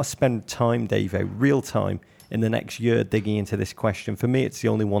 But I want to spend time, Davo, real time, in the next year digging into this question. For me, it's the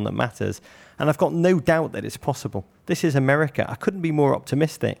only one that matters. And I've got no doubt that it's possible. This is America. I couldn't be more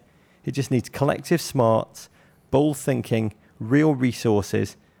optimistic. It just needs collective smarts, bold thinking, real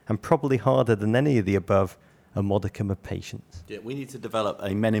resources, and probably harder than any of the above, a modicum of patience. Yeah, we need to develop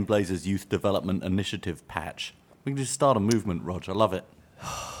a Men in Blazers Youth Development Initiative patch. We can just start a movement, Rog. I love it.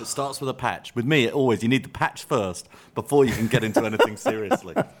 It starts with a patch. With me, you need the patch first before you can get into anything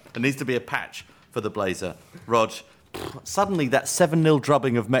seriously. There needs to be a patch for the Blazer. Rog, suddenly that 7-0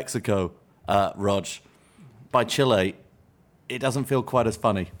 drubbing of Mexico, Rog, by Chile, it doesn't feel quite as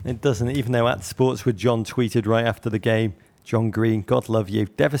funny. It doesn't, even though at Sports with John tweeted right after the game, John Green, God love you,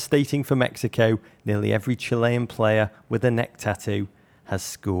 devastating for Mexico. Nearly every Chilean player with a neck tattoo has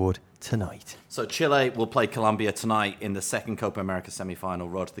scored tonight. So Chile will play Colombia tonight in the second Copa America semi-final.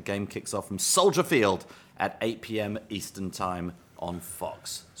 Rog, the game kicks off from Soldier Field at 8 p.m. Eastern Time on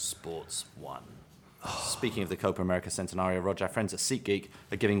Fox Sports 1. Speaking of the Copa America Centenario, Roger, our friends at SeatGeek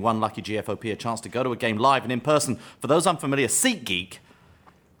are giving one lucky GFOP a chance to go to a game live and in person. For those unfamiliar, SeatGeek,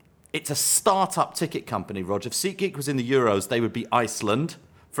 it's a start-up ticket company, Roger. If SeatGeek was in the Euros, they would be Iceland.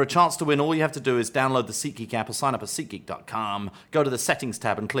 For a chance to win, all you have to do is download the SeatGeek app or sign up at SeatGeek.com. Go to the settings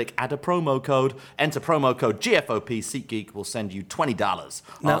tab and click add a promo code. Enter promo code GFOP. SeatGeek will send you $20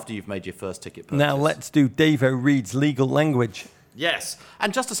 after you've made your first ticket purchase. Now let's do Davo reads legal language. Yes,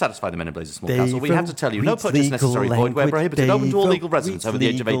 and just to satisfy the Men in Blazers Small Council, we have to tell you, no purchase necessary, void, where prohibited, open to all legal residents over the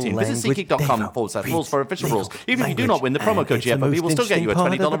age of 18. Visit SeatGeek.com/rules for official rules. Even if you do not win, the promo code GFOP will still get you a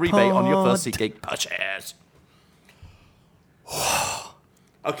 $20 rebate on your first SeatGeek purchase.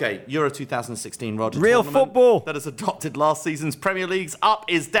 Okay, Euro 2016, Roger. Real football. That has adopted last season's Premier League's up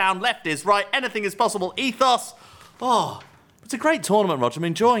is down, left is right, anything is possible ethos. It's a great tournament, Roger. I'm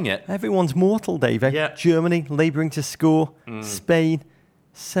enjoying it. Everyone's mortal, Davo. Yeah. Germany labouring to score. Spain,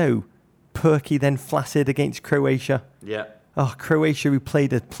 so perky, then flaccid against Croatia. Yeah. Croatia, who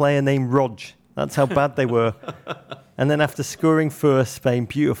played a player named Rog. That's how bad they were. And then after scoring first, Spain,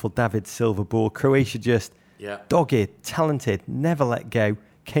 beautiful David Silva ball. Croatia just dogged, talented, never let go.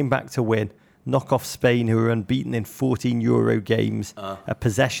 Came back to win. Knock off Spain, who were unbeaten in 14 Euro games. A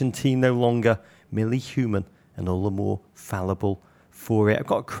possession team no longer. Merely human and all the more fallible for it. I've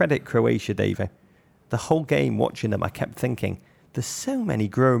got to credit Croatia, Davo. The whole game watching them, I kept thinking, there's so many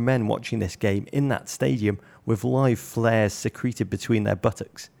grown men watching this game in that stadium with live flares secreted between their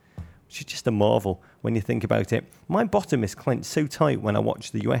buttocks, which is just a marvel when you think about it. My bottom is clenched so tight when I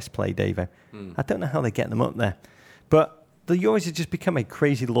watch the US play, Davo. I don't know how they get them up there. But the Euros have just become a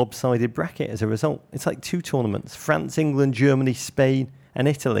crazy lopsided bracket as a result. It's like two tournaments. France, England, Germany, Spain and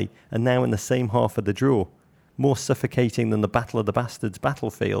Italy are now in the same half of the draw. More suffocating than the Battle of the Bastards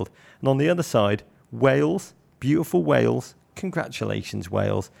battlefield. And on the other side, Wales, beautiful Wales, congratulations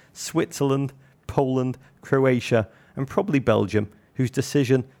Wales, Switzerland, Poland, Croatia, and probably Belgium, whose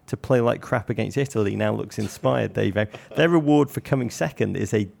decision to play like crap against Italy now looks inspired, Davo. Their reward for coming second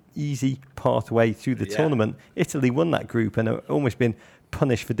is a easy pathway through the tournament. Italy won that group and have almost been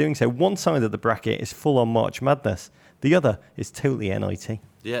punished for doing so. One side of the bracket is full on March Madness. The other is totally NIT.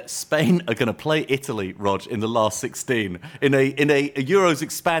 Yeah, Spain are going to play Italy, Rog, in the last 16. In a Euros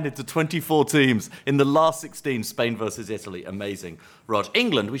expanded to 24 teams. In the last 16, Spain versus Italy. Amazing. Rog,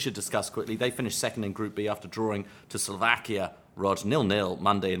 England, we should discuss quickly. They finished second in Group B after drawing to Slovakia. Rog, 0-0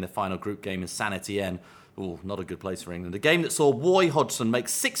 Monday in the final group game in San Etienne. Ooh, not a good place for England. A game that saw Roy Hodgson make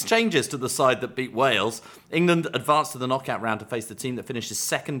 6 changes to the side that beat Wales. England advanced to the knockout round to face the team that finishes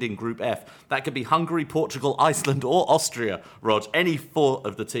second in Group F. That could be Hungary, Portugal, Iceland or Austria, Rog. Any 4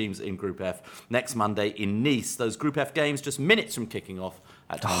 of the teams in Group F. Next Monday in Nice. Those Group F games just minutes from kicking off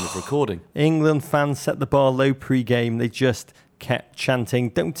at time of recording. England fans set the bar low pre-game. They just kept chanting,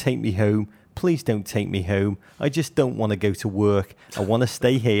 "Don't take me home. Please don't take me home. I just don't want to go to work. I want to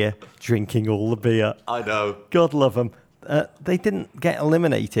stay here drinking all the beer." I know. God love them. They didn't get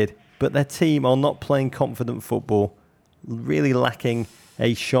eliminated, but their team are not playing confident football, really lacking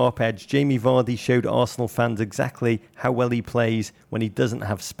a sharp edge. Jamie Vardy showed Arsenal fans exactly how well he plays when he doesn't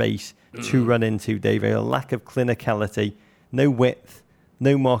have space to run into, David. A lack of clinicality, no width,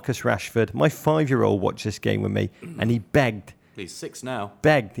 no Marcus Rashford. My 5-year-old watched this game with me, and he begged. He's 6 now.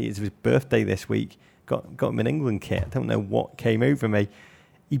 Begged. It was his birthday this week. Got him an England kit. I don't know what came over me.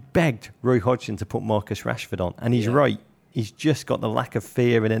 He begged Roy Hodgson to put Marcus Rashford on. And he's right. He's just got the lack of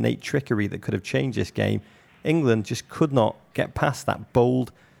fear and innate trickery that could have changed this game. England just could not get past that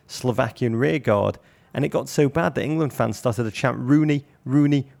bold Slovakian rearguard. And it got so bad that England fans started to chant Rooney,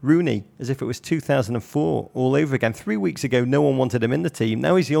 Rooney, Rooney, as if it was 2004 all over again. 3 weeks ago, no one wanted him in the team.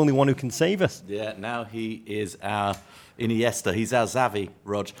 Now he's the only one who can save us. Yeah, now he is our Iniesta. He's our Xavi,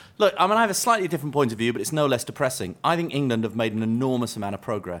 Rog. Look, I have a slightly different point of view, but it's no less depressing. I think England have made an enormous amount of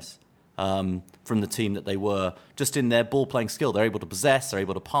progress from the team that they were, just in their ball-playing skill. They're able to possess, they're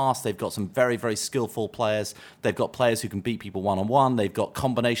able to pass, they've got some very, very skillful players. They've got players who can beat people one-on-one, they've got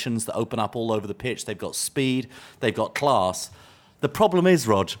combinations that open up all over the pitch, they've got speed, they've got class. The problem is,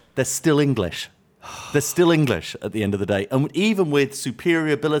 Rog, they're still English. They're still English at the end of the day. And even with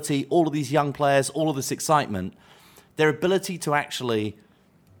superior ability, all of these young players, all of this excitement, their ability to actually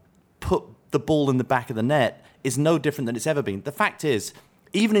put the ball in the back of the net is no different than it's ever been. The fact is,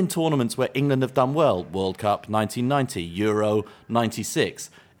 even in tournaments where England have done well, World Cup 1990, Euro 96,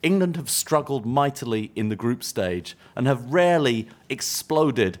 England have struggled mightily in the group stage and have rarely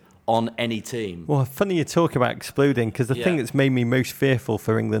exploded on any team. Well, funny you talk about exploding, because the thing that's made me most fearful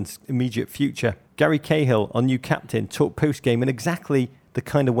for England's immediate future, Gary Cahill, our new captain, talked post-game in exactly the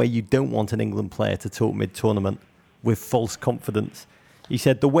kind of way you don't want an England player to talk mid-tournament, with false confidence. He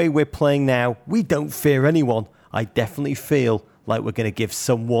said, the way we're playing now, we don't fear anyone. I definitely feel like we're going to give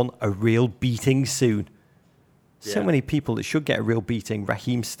someone a real beating soon. So Yeah. many people that should get a real beating.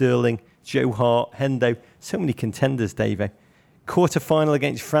 Raheem Sterling, Joe Hart, Hendo. So many contenders, Davo. Quarter-final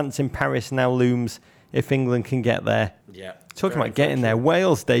against France in Paris now looms if England can get there. Yeah. Talking about getting there.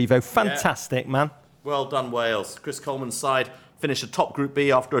 Wales, Davo. Fantastic, man. Well done, Wales. Chris Coleman's side finished atop Group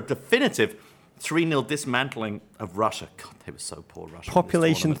B after a definitive 3-0 dismantling of Russia. God, they were so poor, Russia.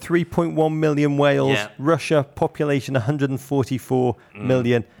 Population 3.1 million Wales. Yeah. Russia, population 144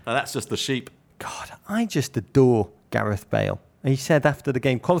 million. Now, that's just the sheep. God, I just adore Gareth Bale. He said after the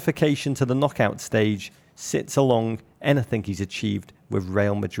game, qualification to the knockout stage sits along anything he's achieved with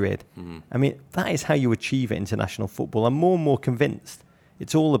Real Madrid. I mean, that is how you achieve it in international football. I'm more and more convinced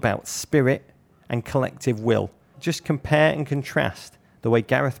it's all about spirit and collective will. Just compare and contrast the way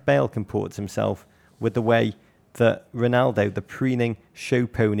Gareth Bale comports himself with the way that Ronaldo, the preening show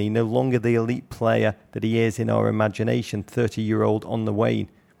pony, no longer the elite player that he is in our imagination, 30-year-old on the wane,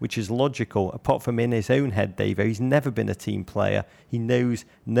 which is logical. Apart from in his own head, Davo, he's never been a team player. He knows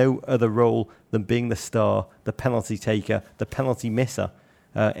no other role than being the star, the penalty taker, the penalty misser.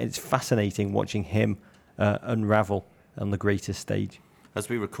 It's fascinating watching him unravel on the greatest stage. As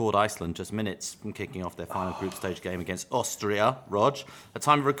we record, Iceland just minutes from kicking off their final group stage game against Austria. Rog, at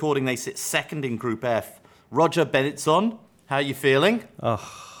time of recording, they sit second in Group F. Roger Bennetson, how are you feeling?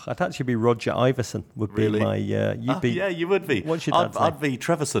 I'd actually be Roger Iverson. Would Really? be my. You'd be. Yeah, you would be. What's your dad's I'd be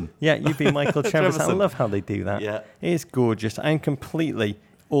Treverson. Yeah, you'd be Michael Treverson. I Treverson. love how they do that. Yeah. It's gorgeous. I'm completely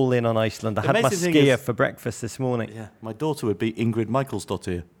all in on Iceland. I had my amazing thing skier is- for breakfast this morning. Yeah, my daughter would be Ingrid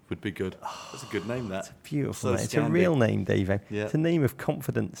Michaelsdottir. Would be good. That's a good name, that. Beautiful. So name. It's a Scandi. real name, Davo. Yeah. It's a name of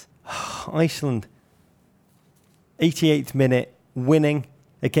confidence. Iceland, 88th minute, winning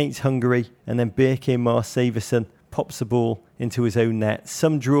against Hungary, and then Birkir Marseverson pops the ball into his own net.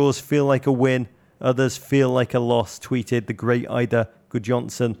 Some draws feel like a win, others feel like a loss, tweeted the great Ida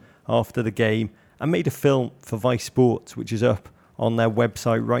Gudjonsson after the game, and made a film for Vice Sports, which is up on their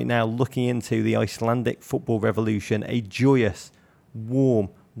website right now, looking into the Icelandic football revolution, a joyous, warm,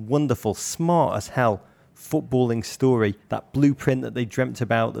 wonderful, smart as hell footballing story, that blueprint that they dreamt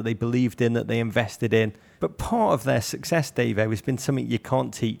about, that they believed in, that they invested in. But part of their success, Davo, has been something you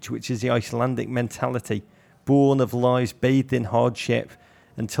can't teach, which is the Icelandic mentality, born of lives bathed in hardship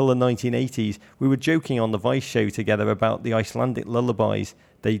until the 1980s. We were joking on the Vice show together about the Icelandic lullabies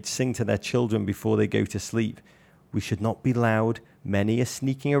they'd sing to their children before they go to sleep. We should not be loud. Many are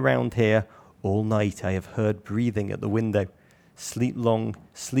sneaking around here. All night I have heard breathing at the window. Sleep long,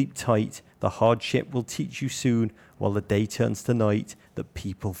 sleep tight. The hardship will teach you soon, while the day turns to night, that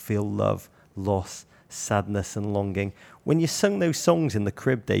people feel love, loss, sadness and longing. When you sung those songs in the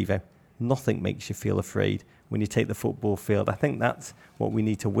crib, Davo, nothing makes you feel afraid when you take the football field. I think that's what we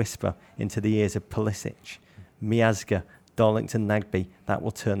need to whisper into the ears of Pulisic, Miazga, Darlington Nagby. That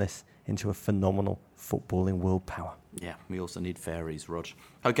will turn us into a phenomenal footballing world power. Yeah, we also need fairies, Rog.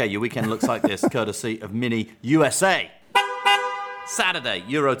 Okay, your weekend looks like this, courtesy of Mini USA. Saturday,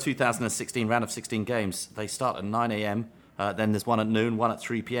 Euro 2016, round of 16 games. They start at 9 a.m. Then there's one at noon, one at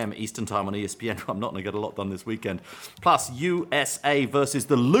 3 p.m. Eastern time on ESPN. I'm not going to get a lot done this weekend. Plus, USA versus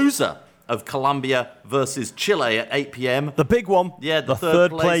the loser of Colombia versus Chile at 8 p.m. The big one. Yeah, the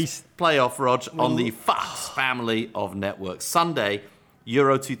third place playoff, Rog, on the Fox family of networks. Sunday,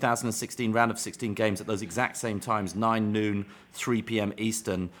 Euro 2016, round of 16 games at those exact same times, 9 noon, 3 p.m.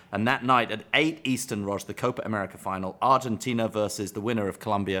 Eastern. And that night at 8 Eastern, Rog, the Copa America final, Argentina versus the winner of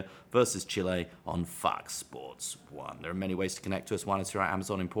Colombia versus Chile on Fox Sports 1. There are many ways to connect to us. One is through our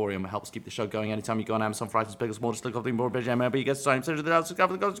Amazon Emporium. It helps keep the show going. Anytime you go on Amazon for items big or small, just click on the Emporium page, MLB, you get to sign up, search the house,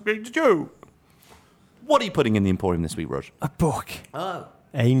 discover the screen to you. What are you putting in the Emporium this week, Rog? A book. Oh.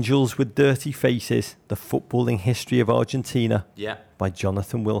 Angels with Dirty Faces, The Footballing History of Argentina Yeah. by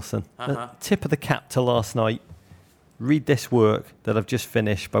Jonathan Wilson. Tip of the cap to last night. Read this work that I've just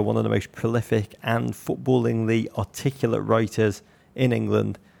finished by one of the most prolific and footballingly articulate writers in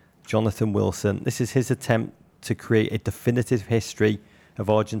England, Jonathan Wilson. This is his attempt to create a definitive history of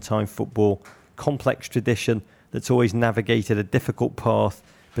Argentine football, complex tradition that's always navigated a difficult path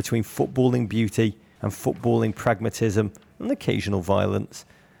between footballing beauty and footballing pragmatism and occasional violence.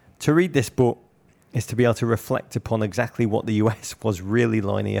 To read this book is to be able to reflect upon exactly what the US was really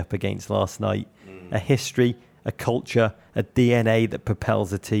lining up against last night. A history, a culture, a DNA that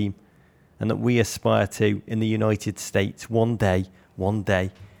propels a team, and that we aspire to in the United States one day,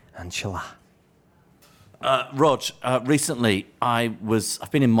 inshallah. Rog, recently I've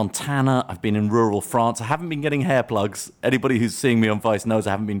been in Montana, I've been in rural France. I haven't been getting hair plugs. Anybody who's seeing me on Vice knows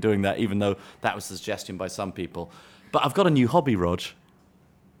I haven't been doing that, even though that was a suggestion by some people. But I've got a new hobby, Rog.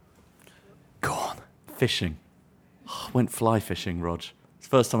 fishing. I went fly fishing, Rog. It's the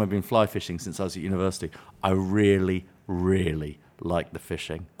first time I've been fly fishing since I was at university. I really, really liked the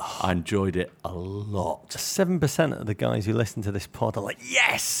fishing. I enjoyed it a lot. 7% of the guys who listen to this pod are like,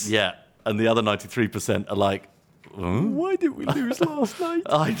 yes! Yeah, and the other 93% are like, why did we lose last night?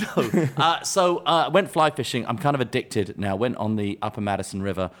 I know. So I went fly fishing. I'm kind of addicted now. Went on the Upper Madison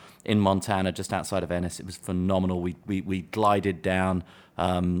River in Montana, just outside of Ennis. It was phenomenal. We glided down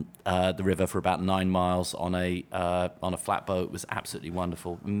the river for about 9 miles on a flatboat. It was absolutely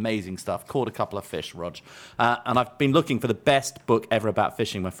wonderful. Amazing stuff. Caught a couple of fish, Rog. And I've been looking for the best book ever about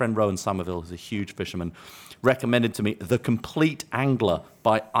fishing. My friend Rowan Somerville, who's a huge fisherman, recommended to me The Complete Angler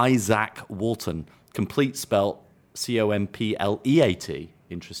by Isaac Walton. Complete spelt Compleat.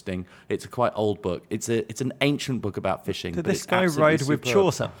 Interesting. It's a quite old book. It's an ancient book about fishing. Did this guy ride with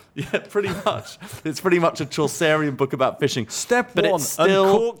Chaucer? Yeah, pretty much. It's pretty much a Chaucerian book about fishing. Step but one: it's still,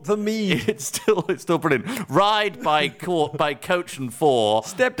 uncork the mead. It's still brilliant. Ride by coach and four.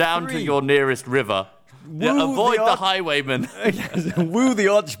 Step down 3. to your nearest river. Avoid the highwayman. Woo the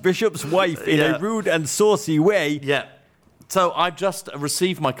archbishop's wife in a rude and saucy way. Yeah. So I've just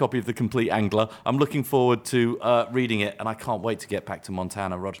received my copy of The Complete Angler. I'm looking forward to reading it, and I can't wait to get back to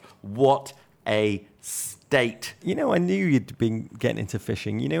Montana, Rog. What a state. You know, I knew you'd been getting into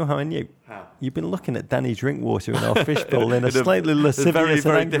fishing. You know how I knew? How? You've been looking at Danny Drinkwater in our fishbowl in a slightly lascivious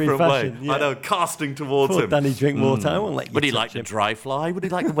and angry different fashion. way. Yeah. I know, casting towards Poor him. Danny Drinkwater, I won't let you Would he touch like him. the dry fly? Would he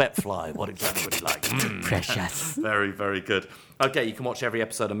like the wet fly? What exactly would he like? Precious. Very, very good. Okay, you can watch every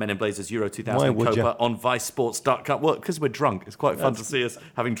episode of Men in Blazers Euro 2000 Why and would you? Copa on vicesports.com. Well, because we're drunk. It's quite fun to see us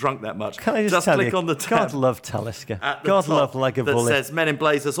having drunk that much. Can I just tell click you, on the tab. God love Talisker. At the God top love Lagavulin. that says Men in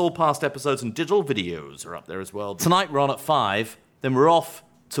Blazers. All past episodes and digital videos are up there as well. Tonight we're on at 5. Then we're off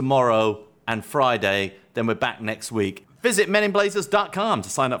tomorrow and Friday. Then we're back next week. Visit meninblazers.com to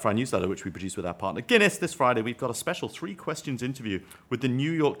sign up for our newsletter, which we produce with our partner Guinness. This Friday, we've got a special 3 questions interview with the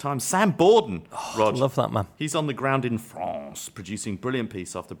New York Times' Sam Borden. Rog, Love that man. he's on the ground in France, producing brilliant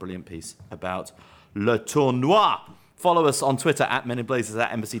piece after brilliant piece about Le Tournoi. Follow us on Twitter at Men in Blazers,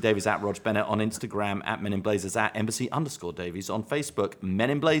 at Embassy Davies, at Rog Bennett, on Instagram at Men in Blazers, at Embassy_Davies, on Facebook,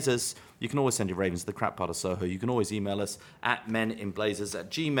 Men in Blazers. You can always send your ravens to the crap part of Soho. You can always email us at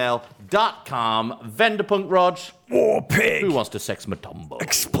meninblazers@gmail.com. Venderpunk Rog. War pig. Who wants to sex Matumbo?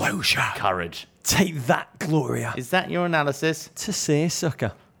 Explosion. Courage. Take that, Gloria. Is that your analysis? To say,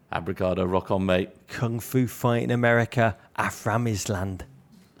 sucker. Abracado, rock on, mate. Kung Fu fight in America, Afram Island.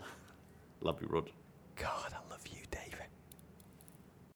 Love you, Rog. God.